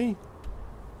kidding me?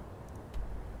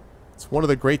 It's one of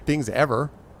the great things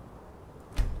ever.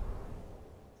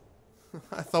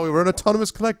 I thought we were an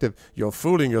autonomous collective. You're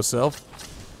fooling yourself.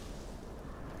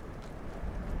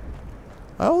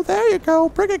 Oh, there you go.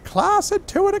 Bringing class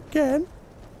into it again.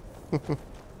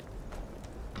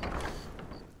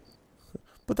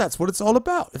 But that's what it's all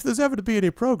about. If there's ever to be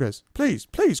any progress, please,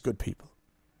 good people.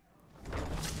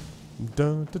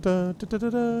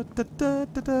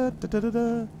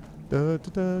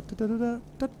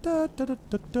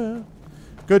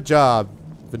 Good job,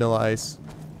 Vanilla Ice.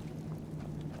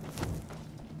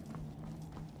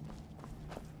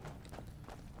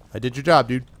 I did your job,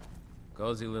 dude.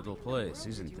 Cozy little place,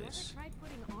 isn't this?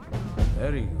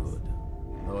 Very good.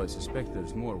 Though I suspect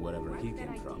there's more wherever he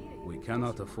came from. We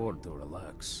cannot afford to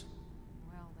relax.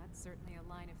 Well, that's certainly a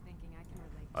line of thinking I can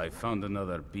relate to. I found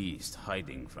another beast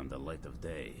hiding from the light of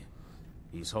day.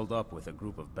 He's holed up with a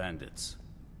group of bandits.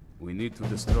 We need to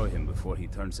destroy him before he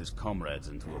turns his comrades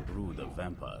into a brood of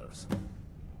vampires.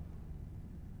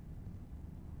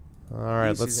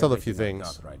 Alright, let's sell a few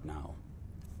things. Right now.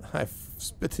 I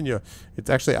spit in your... It's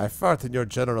actually, I fart in your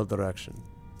general direction.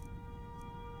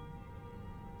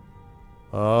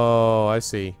 Oh, I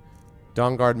see.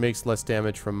 Dawnguard makes less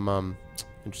damage from,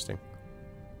 interesting.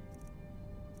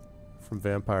 From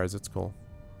vampires, that's cool.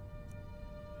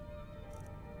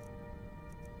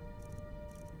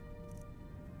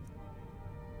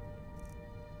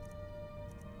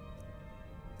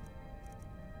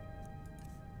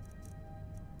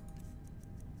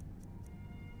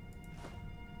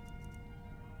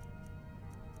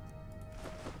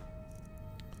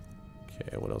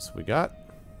 Okay, what else have we got?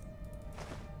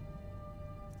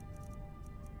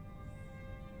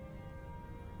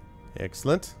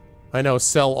 Excellent. I know,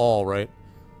 sell all, right?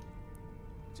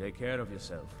 Take care of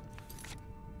yourself.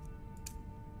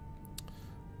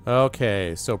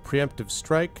 Okay, so preemptive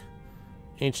strike,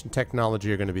 ancient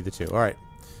technology are going to be the two. Alright.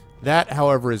 That,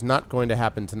 however, is not going to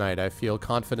happen tonight. I feel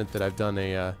confident that I've done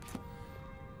a...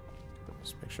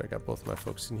 just make sure I got both of my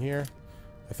folks in here.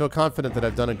 I feel confident that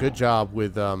I've done a good job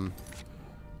with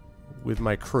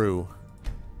my crew.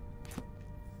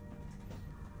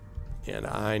 And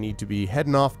I need to be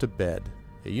heading off to bed.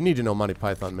 Hey, you need to know Monty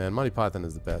Python, man. Monty Python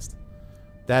is the best.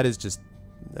 That's just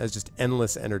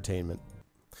endless entertainment.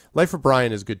 Life of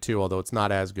Brian is good too, although it's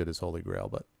not as good as Holy Grail,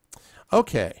 but...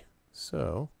 Okay,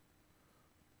 so...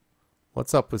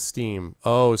 What's up with Steam?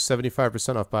 Oh,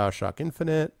 75% off Bioshock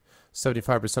Infinite.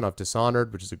 75% off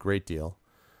Dishonored, which is a great deal.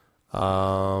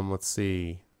 Let's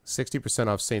see. 60%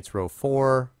 off Saints Row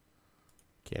 4.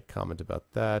 Can't comment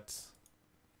about that.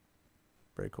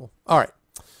 Very cool. All right.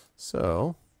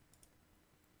 So,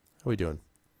 how are we doing?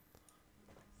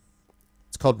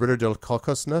 It's called Ritter del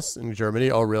Kokosnuss in Germany.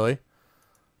 Oh, really?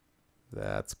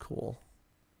 That's cool.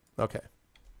 Okay.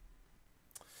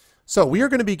 So, we are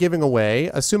going to be giving away,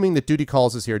 assuming that Duty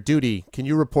Calls is here. Duty, can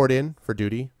you report in for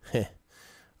duty?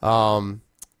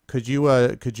 Could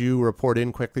you report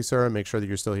in quickly, sir, and make sure that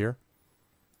you're still here?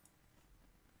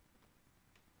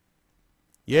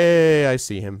 Yay, I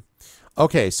see him.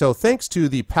 Okay, so thanks to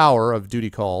the power of Duty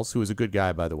Calls, who is a good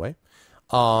guy, by the way,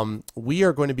 we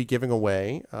are going to be giving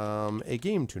away a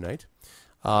game tonight,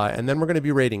 and then we're going to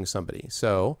be raiding somebody.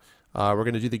 So we're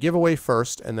going to do the giveaway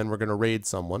first, and then we're going to raid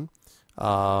someone.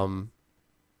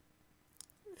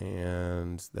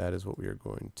 And that is what we are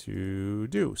going to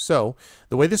do. So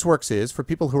the way this works is, for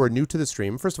people who are new to the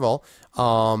stream, first of all,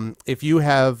 if you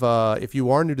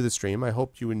are new to the stream, I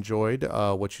hope you enjoyed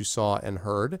what you saw and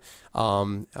heard.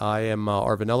 I am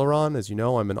Arvin Elleron. As you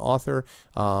know, I'm an author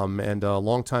and a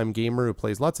longtime gamer who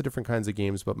plays lots of different kinds of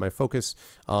games, but my focus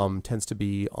tends to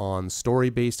be on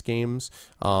story-based games,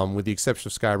 with the exception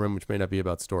of Skyrim, which may not be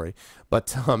about story.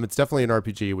 But it's definitely an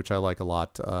RPG, which I like a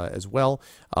lot as well.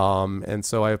 And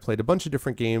so I have played a bunch of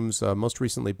different games, most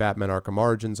recently Batman Arkham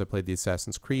Origins. I played the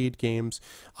Assassin's Creed games.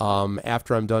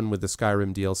 After I'm done with the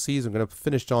Skyrim DLCs, I'm going to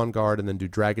finish Dawnguard and then do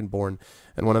Dragonborn.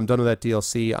 And when I'm done with that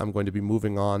DLC, I'm going to be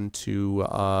moving on to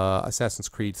Assassin's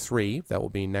Creed 3. That will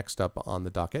be next up on the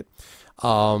docket.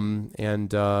 So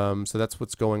that's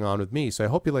what's going on with me. So I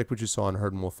hope you liked what you saw and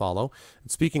heard and will follow.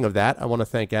 And speaking of that, I want to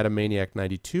thank Adam Maniac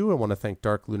 92. I want to thank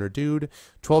Dark Lunar Dude,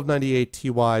 1298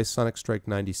 TY, Sonic Strike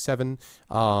 97,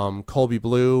 Colby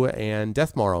Blue, and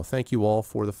Deathmorrow. Thank you all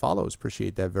for the follows.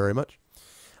 Appreciate that very much.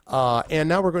 And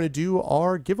now we're going to do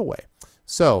our giveaway.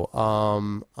 So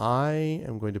I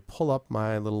am going to pull up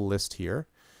my little list here,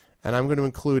 and I'm going to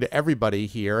include everybody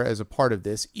here as a part of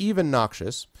this, even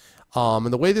Noxious.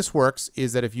 And the way this works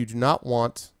is that if you do not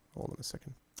want, hold on a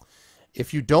second,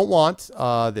 if you don't want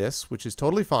this, which is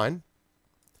totally fine,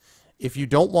 if you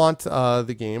don't want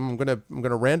the game, I'm gonna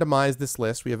randomize this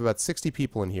list. We have about 60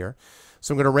 people in here,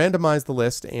 so I'm going to randomize the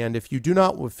list. And if you do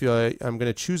not, I'm going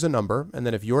to choose a number, and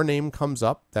then if your name comes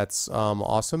up, that's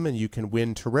awesome, and you can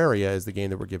win Terraria as the game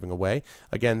that we're giving away.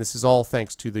 Again, this is all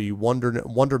thanks to the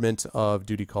wonderment of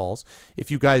Duty Calls.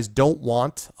 If you guys don't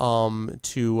want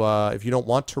if you don't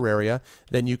want Terraria,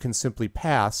 then you can simply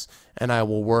pass, and I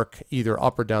will work either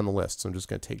up or down the list. So I'm just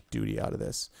going to take Duty out of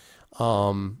this.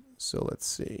 So let's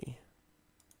see.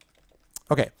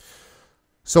 Okay,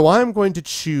 so I'm going to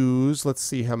choose, let's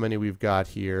see how many we've got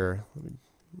here.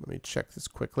 Let me check this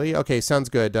quickly. Okay, sounds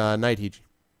good. Night Hiji.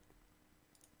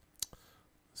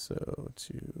 So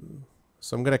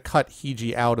I'm going to cut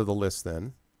Hiji out of the list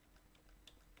then.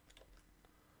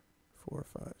 4,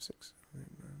 5, 6, 7,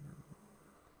 8, 9.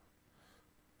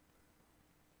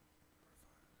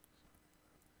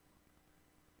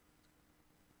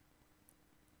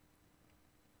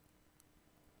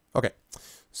 Okay,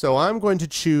 so I'm going to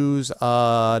choose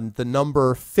the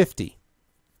number 50.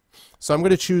 So I'm going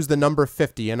to choose the number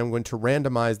 50, and I'm going to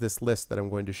randomize this list that I'm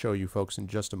going to show you folks in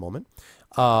just a moment.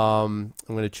 I'm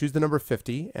going to choose the number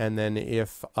 50, and then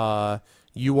if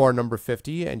you are number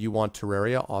 50 and you want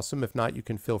Terraria, awesome. If not, you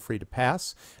can feel free to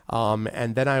pass.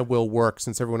 And then I will work,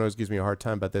 since everyone always gives me a hard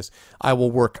time about this, I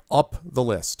will work up the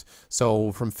list.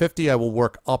 So from 50, I will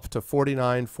work up to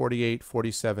 49, 48,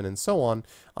 47, and so on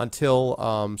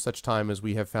until such time as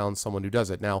we have found someone who does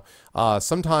it. Now,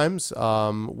 sometimes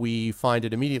we find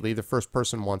it immediately. The first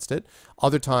person wants it.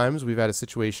 Other times we've had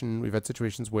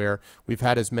situations where we've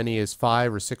had as many as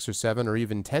 5 or 6 or 7 or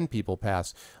even 10 people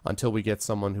pass until we get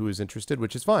someone who is interested,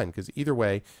 which is fine, because either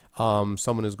way,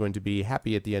 someone is going to be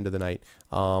happy at the end of the night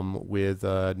with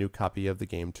a new copy of the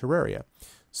game Terraria.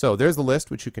 So there's the list,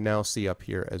 which you can now see up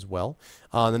here as well.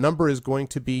 The number is going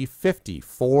to be 50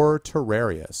 for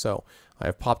Terraria. So I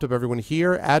have popped up everyone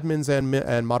here. Admins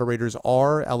and moderators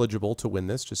are eligible to win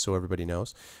this, just so everybody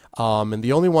knows. And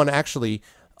the only one actually,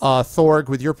 Thorg,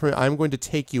 with your permission, I'm going to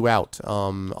take you out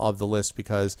of the list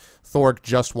because Thorg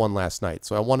just won last night.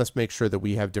 So I want to make sure that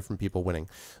we have different people winning.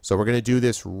 So we're going to do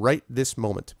this right this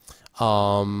moment.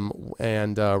 We're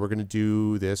going to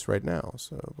do this right now.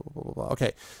 So, blah, blah, blah, blah.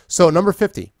 Okay, so number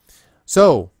 50.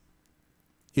 So,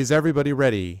 is everybody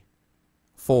ready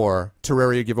for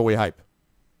Terraria giveaway hype?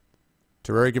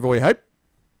 Terraria giveaway hype?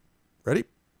 Ready?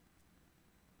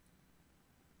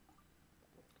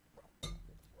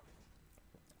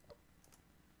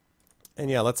 And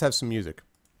yeah, let's have some music.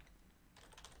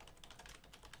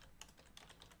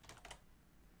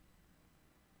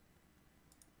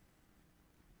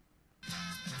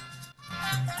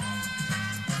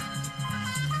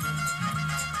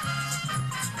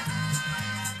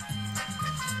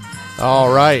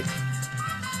 All right.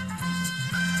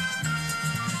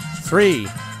 3,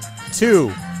 2,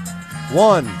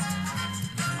 1.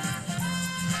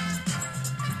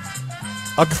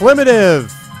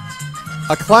 Acclimative.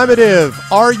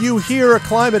 Acclimative. Are you here,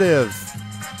 acclimative?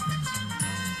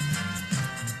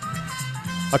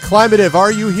 Acclimative,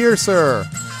 are you here, sir?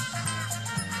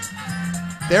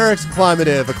 Derek's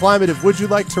acclimative. Acclimative, would you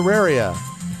like Terraria?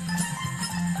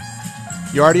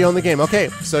 You already own the game. Okay,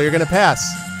 so you're going to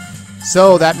pass.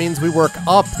 So that means we work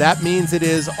up. That means it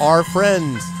is our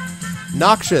friend,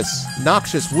 Noxious.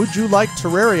 Noxious, would you like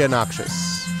Terraria,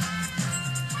 Noxious?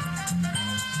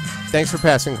 Thanks for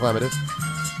passing, acclimative.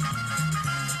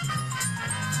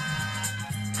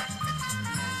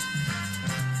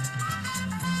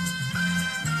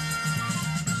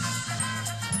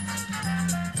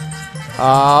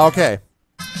 Okay.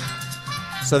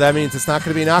 So that means it's not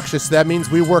going to be Noxious. So that means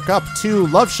we work up to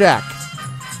Love Shack.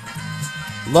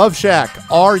 Love Shack,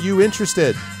 are you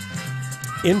interested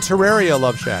in Terraria,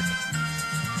 Love Shack?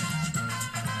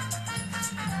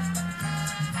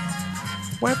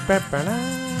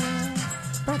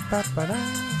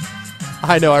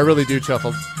 I know, I really do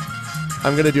chuckle.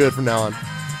 I'm going to do it from now on.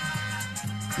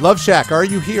 Love Shack, are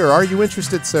you here? Are you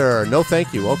interested, sir? No,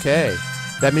 thank you. Okay.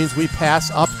 That means we pass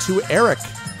up to Eric.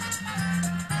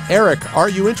 Eric, are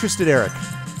you interested, Eric?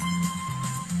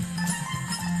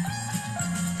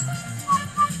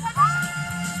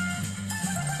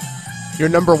 You're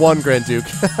number 1, Grand Duke.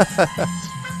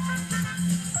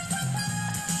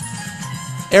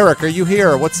 Eric, are you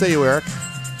here? What say you, Eric?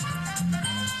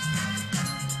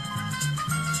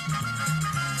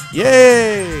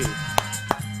 Yay!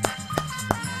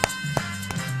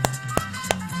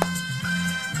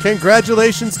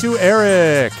 Congratulations to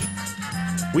Eric!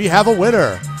 We have a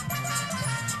winner!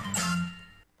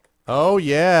 Oh,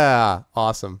 yeah.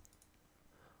 Awesome.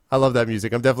 I love that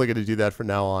music. I'm definitely going to do that from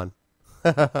now on.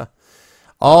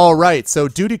 All right. So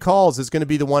Duty Calls is going to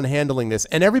be the one handling this.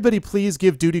 And everybody please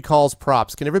give Duty Calls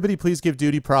props. Can everybody please give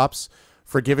Duty props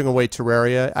for giving away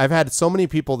Terraria? I've had so many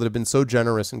people that have been so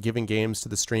generous in giving games to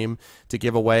the stream to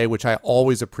give away, which I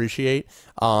always appreciate.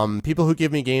 People who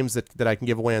give me games that I can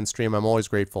give away on stream, I'm always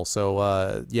grateful.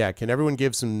 So, yeah, can everyone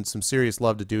give some serious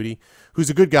love to Duty, who's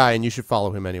a good guy, and you should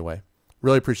follow him anyway.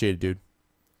 Really appreciate it, dude.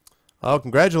 Oh,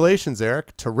 congratulations,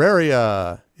 Eric.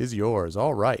 Terraria is yours.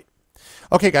 All right.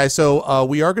 Okay, guys, so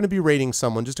we are going to be rating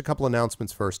someone. Just a couple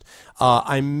announcements first.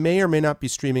 I may or may not be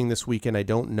streaming this weekend. I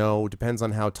don't know. Depends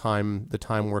on how the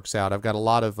time works out. I've got a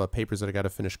lot of papers that I got to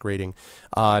finish grading.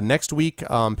 Next week,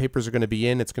 papers are going to be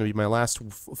in. It's going to be my last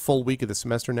full week of the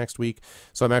semester next week.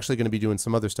 So I'm actually going to be doing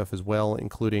some other stuff as well,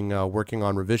 including working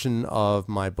on revision of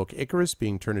my book Icarus,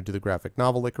 being turned into the graphic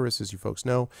novel Icarus, as you folks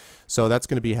know. So that's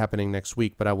going to be happening next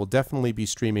week. But I will definitely be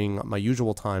streaming my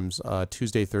usual times,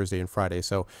 Tuesday, Thursday, and Friday.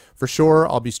 So for sure,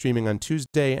 I'll be streaming on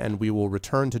Tuesday, and we will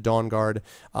return to Dawnguard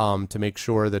to make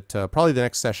sure that probably the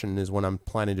next session is when I'm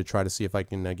planning to try to see if I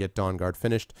can get Dawnguard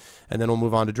finished, and then we'll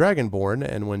move on to Dragonborn,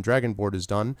 and when Dragonborn is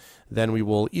done, then we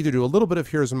will either do a little bit of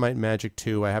Heroes of Might and Magic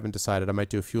 2, I haven't decided, I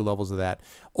might do a few levels of that,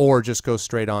 or just go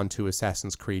straight on to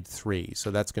Assassin's Creed 3,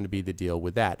 so that's going to be the deal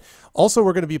with that. Also,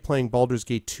 we're going to be playing Baldur's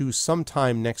Gate 2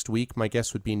 sometime next week. My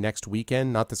guess would be next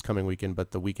weekend, not this coming weekend, but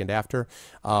the weekend after,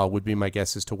 would be my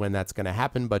guess as to when that's going to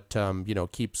happen, but you know,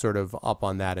 keep sort of up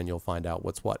on that and you'll find out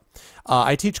what's what.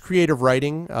 I teach creative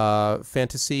writing,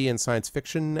 fantasy and science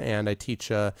fiction, and I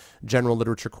teach general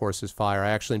literature courses, I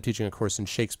actually am teaching a course in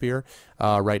Shakespeare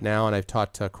right now, and I've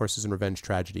taught courses in revenge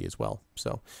tragedy as well.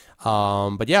 So,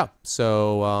 but yeah,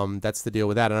 so that's the deal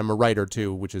with that. And I'm a writer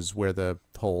too, which is where the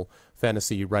whole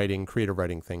fantasy writing, creative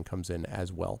writing thing comes in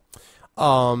as well.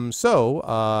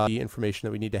 The information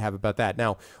that we need to have about that.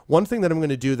 Now, one thing that I'm going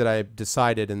to do that I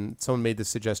decided, and someone made this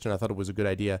suggestion, I thought it was a good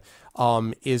idea,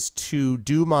 is to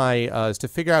do is to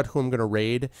figure out who I'm going to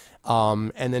raid,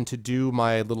 and then to do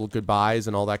my little goodbyes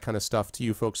and all that kind of stuff to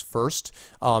you folks first,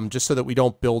 just so that we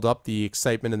don't build up the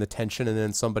excitement and the tension, and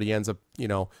then somebody ends up, you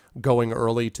know, going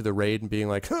early to the raid and being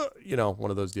like, huh, you know,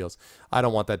 one of those deals. I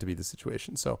don't want that to be the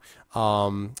situation. So,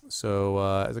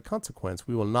 as a consequence,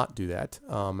 we will not do that.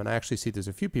 And I actually see there's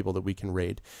a few people that we can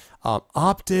raid.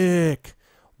 Optic!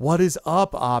 What is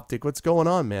up, Optic? What's going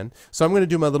on, man? So I'm going to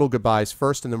do my little goodbyes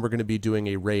first, and then we're going to be doing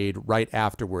a raid right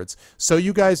afterwards. So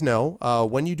you guys know,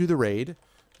 when you do the raid,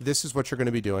 this is what you're going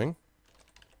to be doing.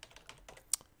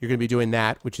 You're going to be doing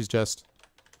that, which is just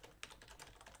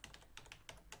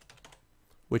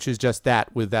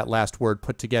that with that last word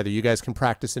put together. You guys can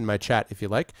practice in my chat if you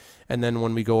like. And then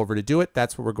when we go over to do it,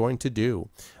 that's what we're going to do.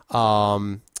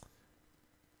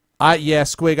 Yeah,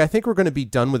 Squig, I think we're going to be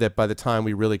done with it by the time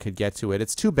we really could get to it.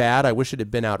 It's too bad. I wish it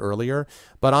had been out earlier.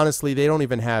 But honestly, they don't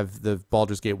even have the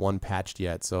Baldur's Gate 1 patched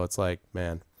yet. So it's like,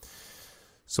 man.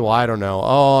 So I don't know.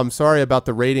 Oh, I'm sorry about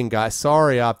the rating, guys.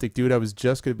 Sorry, Optic Dude. I was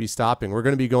just going to be stopping. We're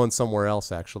going to be going somewhere else,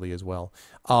 actually, as well.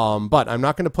 But I'm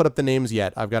not going to put up the names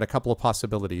yet. I've got a couple of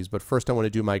possibilities. But first, I want to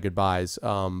do my goodbyes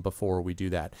before we do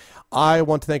that. I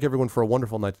want to thank everyone for a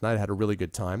wonderful night tonight. I had a really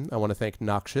good time. I want to thank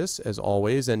Noxious, as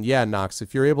always. And yeah, Nox,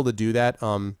 if you're able to do that,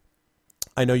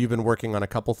 I know you've been working on a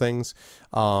couple things.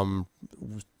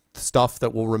 Stuff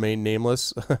that will remain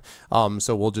nameless.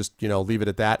 So we'll just, leave it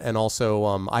at that. And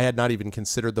also, I had not even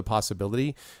considered the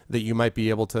possibility that you might be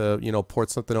able to, port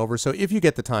something over. So if you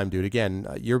get the time, dude, again,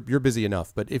 you're busy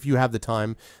enough, but if you have the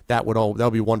time, that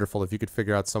would be wonderful if you could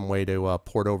figure out some way to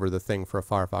port over the thing for a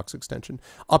Firefox extension.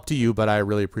 Up to you, but I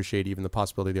really appreciate even the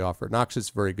possibility they offer.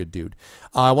 Noxious, very good dude.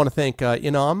 I want to thank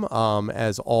Inam,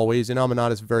 as always. Inam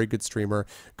Anad is a very good streamer,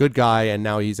 good guy, and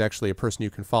now he's actually a person you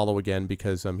can follow again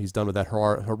because he's done with that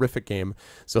horrific game.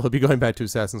 So he'll be going back to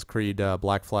Assassin's Creed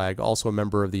Black Flag, also a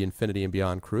member of the Infinity and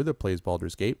Beyond crew that plays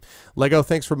Baldur's Gate. Lego,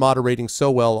 thanks for moderating so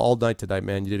well all night tonight,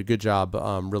 man. You did a good job.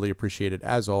 Really appreciate it,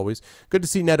 as always. Good to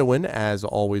see Netawin, as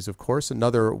always, of course.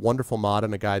 Another wonderful mod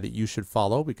and a guy that you should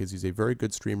follow because he's a very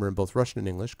good streamer in both Russian and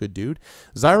English. Good dude.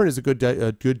 Zyron is a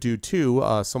good dude,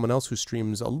 too. Someone else who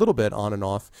streams a little bit on and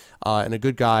off, and a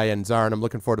good guy. And Zyron, I'm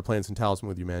looking forward to playing some Talisman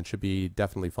with you, man. Should be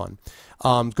definitely fun.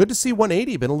 Good to see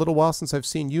 180. Been a little while since I've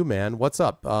seen you, man. What's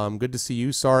up? Good to see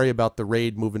you. Sorry about the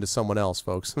raid moving to someone else,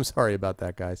 folks. I'm sorry about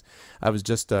that, guys. I was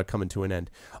just coming to an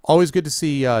end. Always good to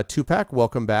see Tupac.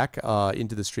 Welcome back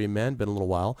into the stream, man. Been a little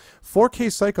while.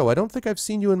 4K Psycho. I don't think I've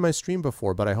seen you in my stream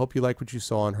before, but I hope you like what you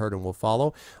saw and heard and will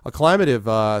follow.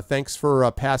 Acclimative, thanks for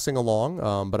passing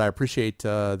along, but I appreciate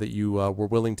that you were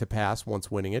willing to pass once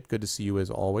winning it. Good to see you as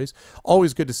always.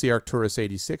 Always good to see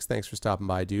Arcturus86. Thanks for stopping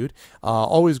by, dude.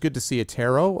 Always good to see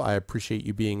Atero. I appreciate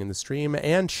you being in the stream.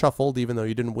 And Shuffled, even though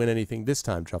you didn't win anything this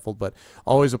time, Shuffled, but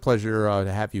always a pleasure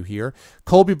to have you here.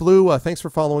 Colby Blue, thanks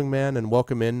for following, man, and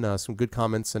welcome in. Some good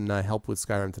comments and help with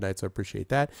Skyrim tonight, so I appreciate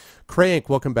that. Crank,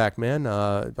 welcome back, man.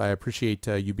 I appreciate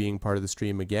you being part of the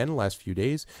stream again last few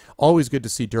days. Always good to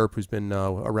see Derp, who's been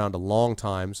around a long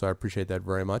time, so I appreciate that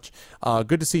very much.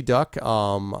 Good to see Duck.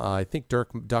 I think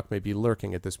Duck may be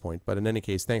lurking at this point, but in any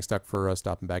case, thanks, Duck, for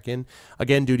stopping back in.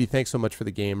 Again, Duty, thanks so much for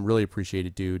the game. Really appreciate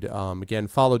it, dude. Again,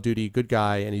 follow Duty, good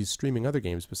guy, and he's streaming other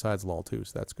games besides LOL too,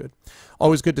 so that's good.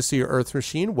 Always good to see your Earth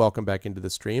Machine. Welcome back into the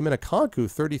stream. And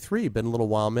Akonku33, been a little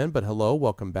while, man, but hello,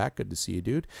 welcome back. Good to see you,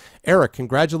 dude. Eric,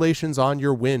 congratulations on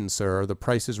your win, sir. The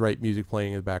Price is Right music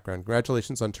playing in the background.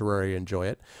 Congratulations on Terraria. Enjoy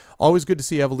it. Always good to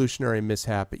see Evolutionary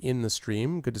Mishap in the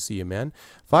stream. Good to see you, man.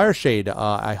 Fireshade,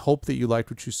 I hope that you liked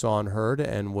what you saw and heard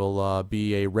and will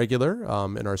be a regular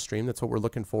in our stream. That's what we're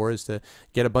looking for, is to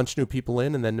get a bunch of new people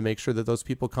in and then to make sure that those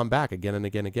people come back again and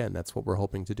again and again. That's what we're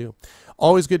hoping to do.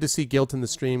 Always good to see Guilt in the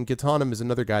stream. Gitanum is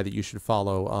another guy that you should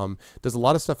follow. Does a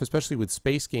lot of stuff, especially with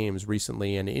space games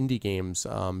recently and indie games.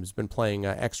 Has been playing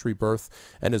X Rebirth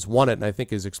and has won it, and I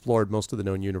think has explored most of the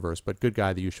known universe, but good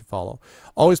guy that you should follow.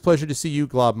 Always pleasure to see you,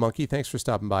 Glob Monkey. Thanks for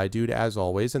stopping by, dude, as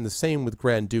always. And the same with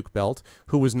Grand Duke Belt,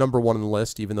 who was #1 on the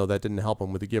list, even though that didn't help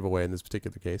him with the giveaway in this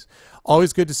particular case.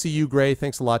 Always good to see you, Gray.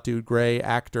 Thanks a lot, dude. Gray,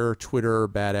 actor, Twitter,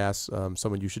 badass,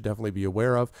 someone you should definitely be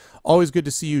aware of. Always good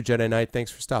to see you, Jedi Knight.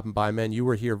 Thanks for stopping by, man. You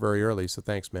were here very early, so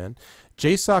thanks, man.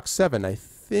 JSock7, I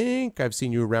think I've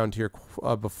seen you around here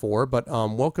before, but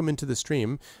welcome into the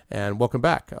stream, and welcome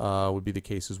back would be the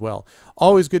case as well.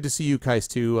 Always good to see you,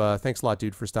 Kais2. Thanks a lot,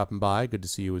 dude, for stopping by. Good to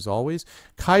see you as always.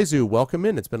 Kaizu, welcome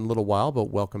in. It's been a little while,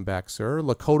 but welcome back, sir.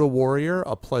 Lakota Warrior,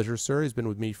 a pleasure, sir. He's been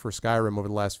with me for Skyrim over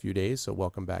the last few days, so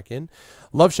welcome back in.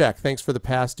 Love Shack, thanks for the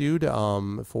pass, dude,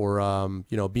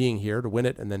 for being here to win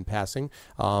it and then passing.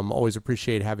 Always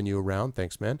appreciate having you around.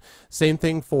 Thanks, man. Same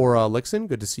thing for Lixon.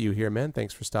 Good to see you here, man.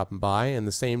 Thanks for stopping by. And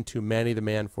the same to Manny the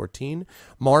Man 14.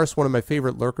 Morris, one of my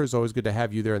favorite lurkers. Always good to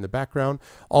have you there in the background.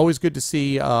 Always good to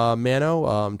see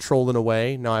Mano trolling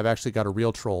away. Now I've actually got a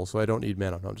real troll, so I don't need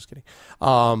Mano. No, I'm just kidding.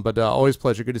 But always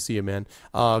pleasure. Good to see you, man.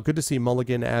 Good to see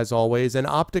Mulligan as always. And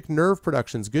Optic Nerve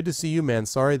Productions. Good to see you, man.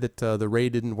 Sorry that the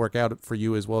raid didn't work out for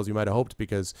you as well as you might have hoped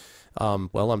because,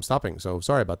 well, I'm stopping. So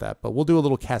sorry about that. But we'll do a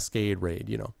little cascade raid,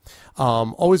 you know.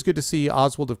 Always good to see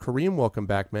Oswald of Kareem. Welcome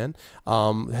back, man.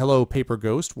 Hello, Paper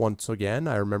Ghost, once again.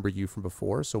 I remember you from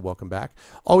before, so welcome back.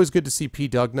 Always good to see P.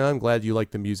 Dugna. I'm glad you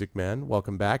like the music, man.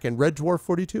 Welcome back. And Red Dwarf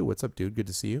 42. What's up, dude? Good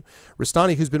to see you.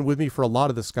 Rastani, who's been with me for a lot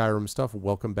of the Skyrim stuff,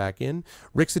 welcome back in.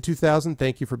 Rixa 2000,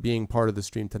 thank you for being part of the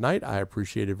stream tonight. I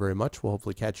appreciate it very much. We'll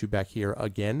hopefully catch you back here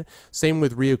again. Same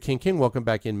with Rio King King. Welcome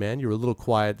back in, man. You were a little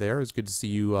quiet there. It's good to see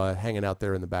you hanging out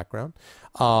there in the background.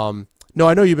 No,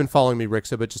 I know you've been following me,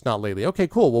 Rixa, but just not lately. Okay,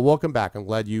 cool. Well, welcome back. I'm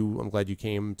glad you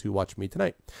came to watch me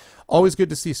tonight. Always good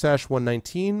to see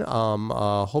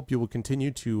Sash119. Hope you will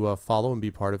continue to follow and be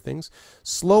part of things.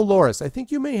 Slow Loris, I think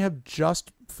you may have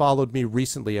just followed me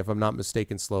recently, if I'm not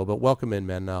mistaken, Slow, but welcome in,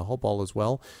 man. Hope all is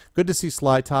well. Good to see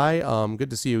Sly Ty. Good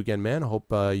to see you again, man.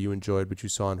 Hope you enjoyed what you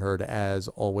saw and heard, as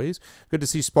always. Good to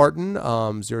see Spartan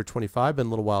 025. Been a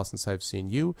little while since I've seen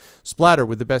you. Splatter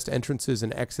with the best entrances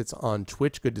and exits on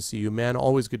Twitch. Good to see you, man.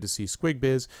 Always good to see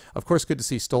Squigbiz. Of course, good to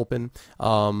see Stolpen.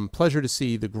 Pleasure to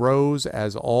see the Grows,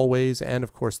 as always, and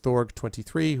of course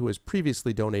Thorg23, who has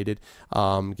previously donated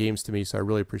games to me, so I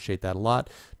really appreciate that a lot.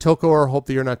 Tokor, hope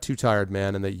that you're not too tired,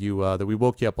 man, and that you that we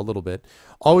woke you up a little bit.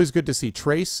 Always good to see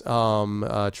Trace.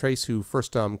 Trace, who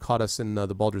first caught us in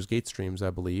the Baldur's Gate streams, I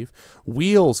believe.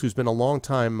 Wheels, who's been a long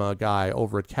time guy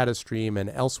over at Catastream and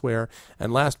elsewhere.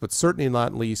 And last but certainly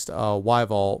not least,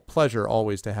 Wyval. Pleasure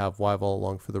always to have Wyval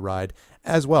along for the ride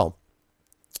as well.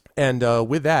 And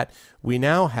with that, we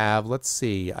now have, let's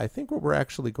see, I think what we're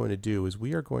actually going to do is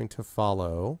we are going to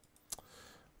follow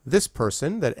this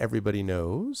person that everybody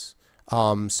knows.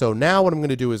 So now what I'm going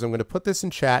to do is I'm going to put this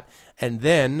in chat, and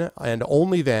then, and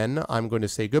only then, I'm going to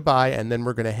say goodbye, and then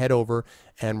we're going to head over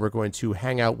and we're going to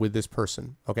hang out with this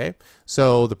person. Okay?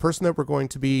 So the person that we're going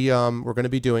to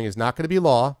be doing is not going to be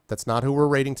Law. That's not who we're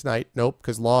raiding tonight. Nope,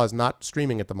 because Law is not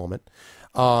streaming at the moment.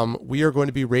 We are going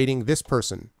to be raiding this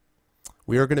person.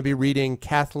 We are going to be reading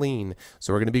Kathleen.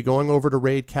 So we're going to be going over to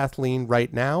raid Kathleen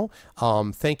right now.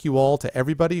 Thank you all to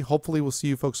everybody. Hopefully we'll see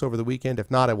you folks over the weekend. If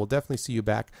not, I will definitely see you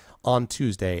back on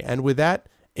Tuesday. And with that,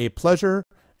 a pleasure,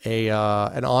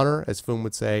 an honor, as Foom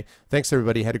would say. Thanks,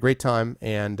 everybody. Had a great time,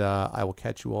 and I will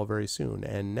catch you all very soon.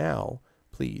 And now,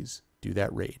 please do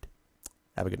that raid.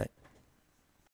 Have a good night.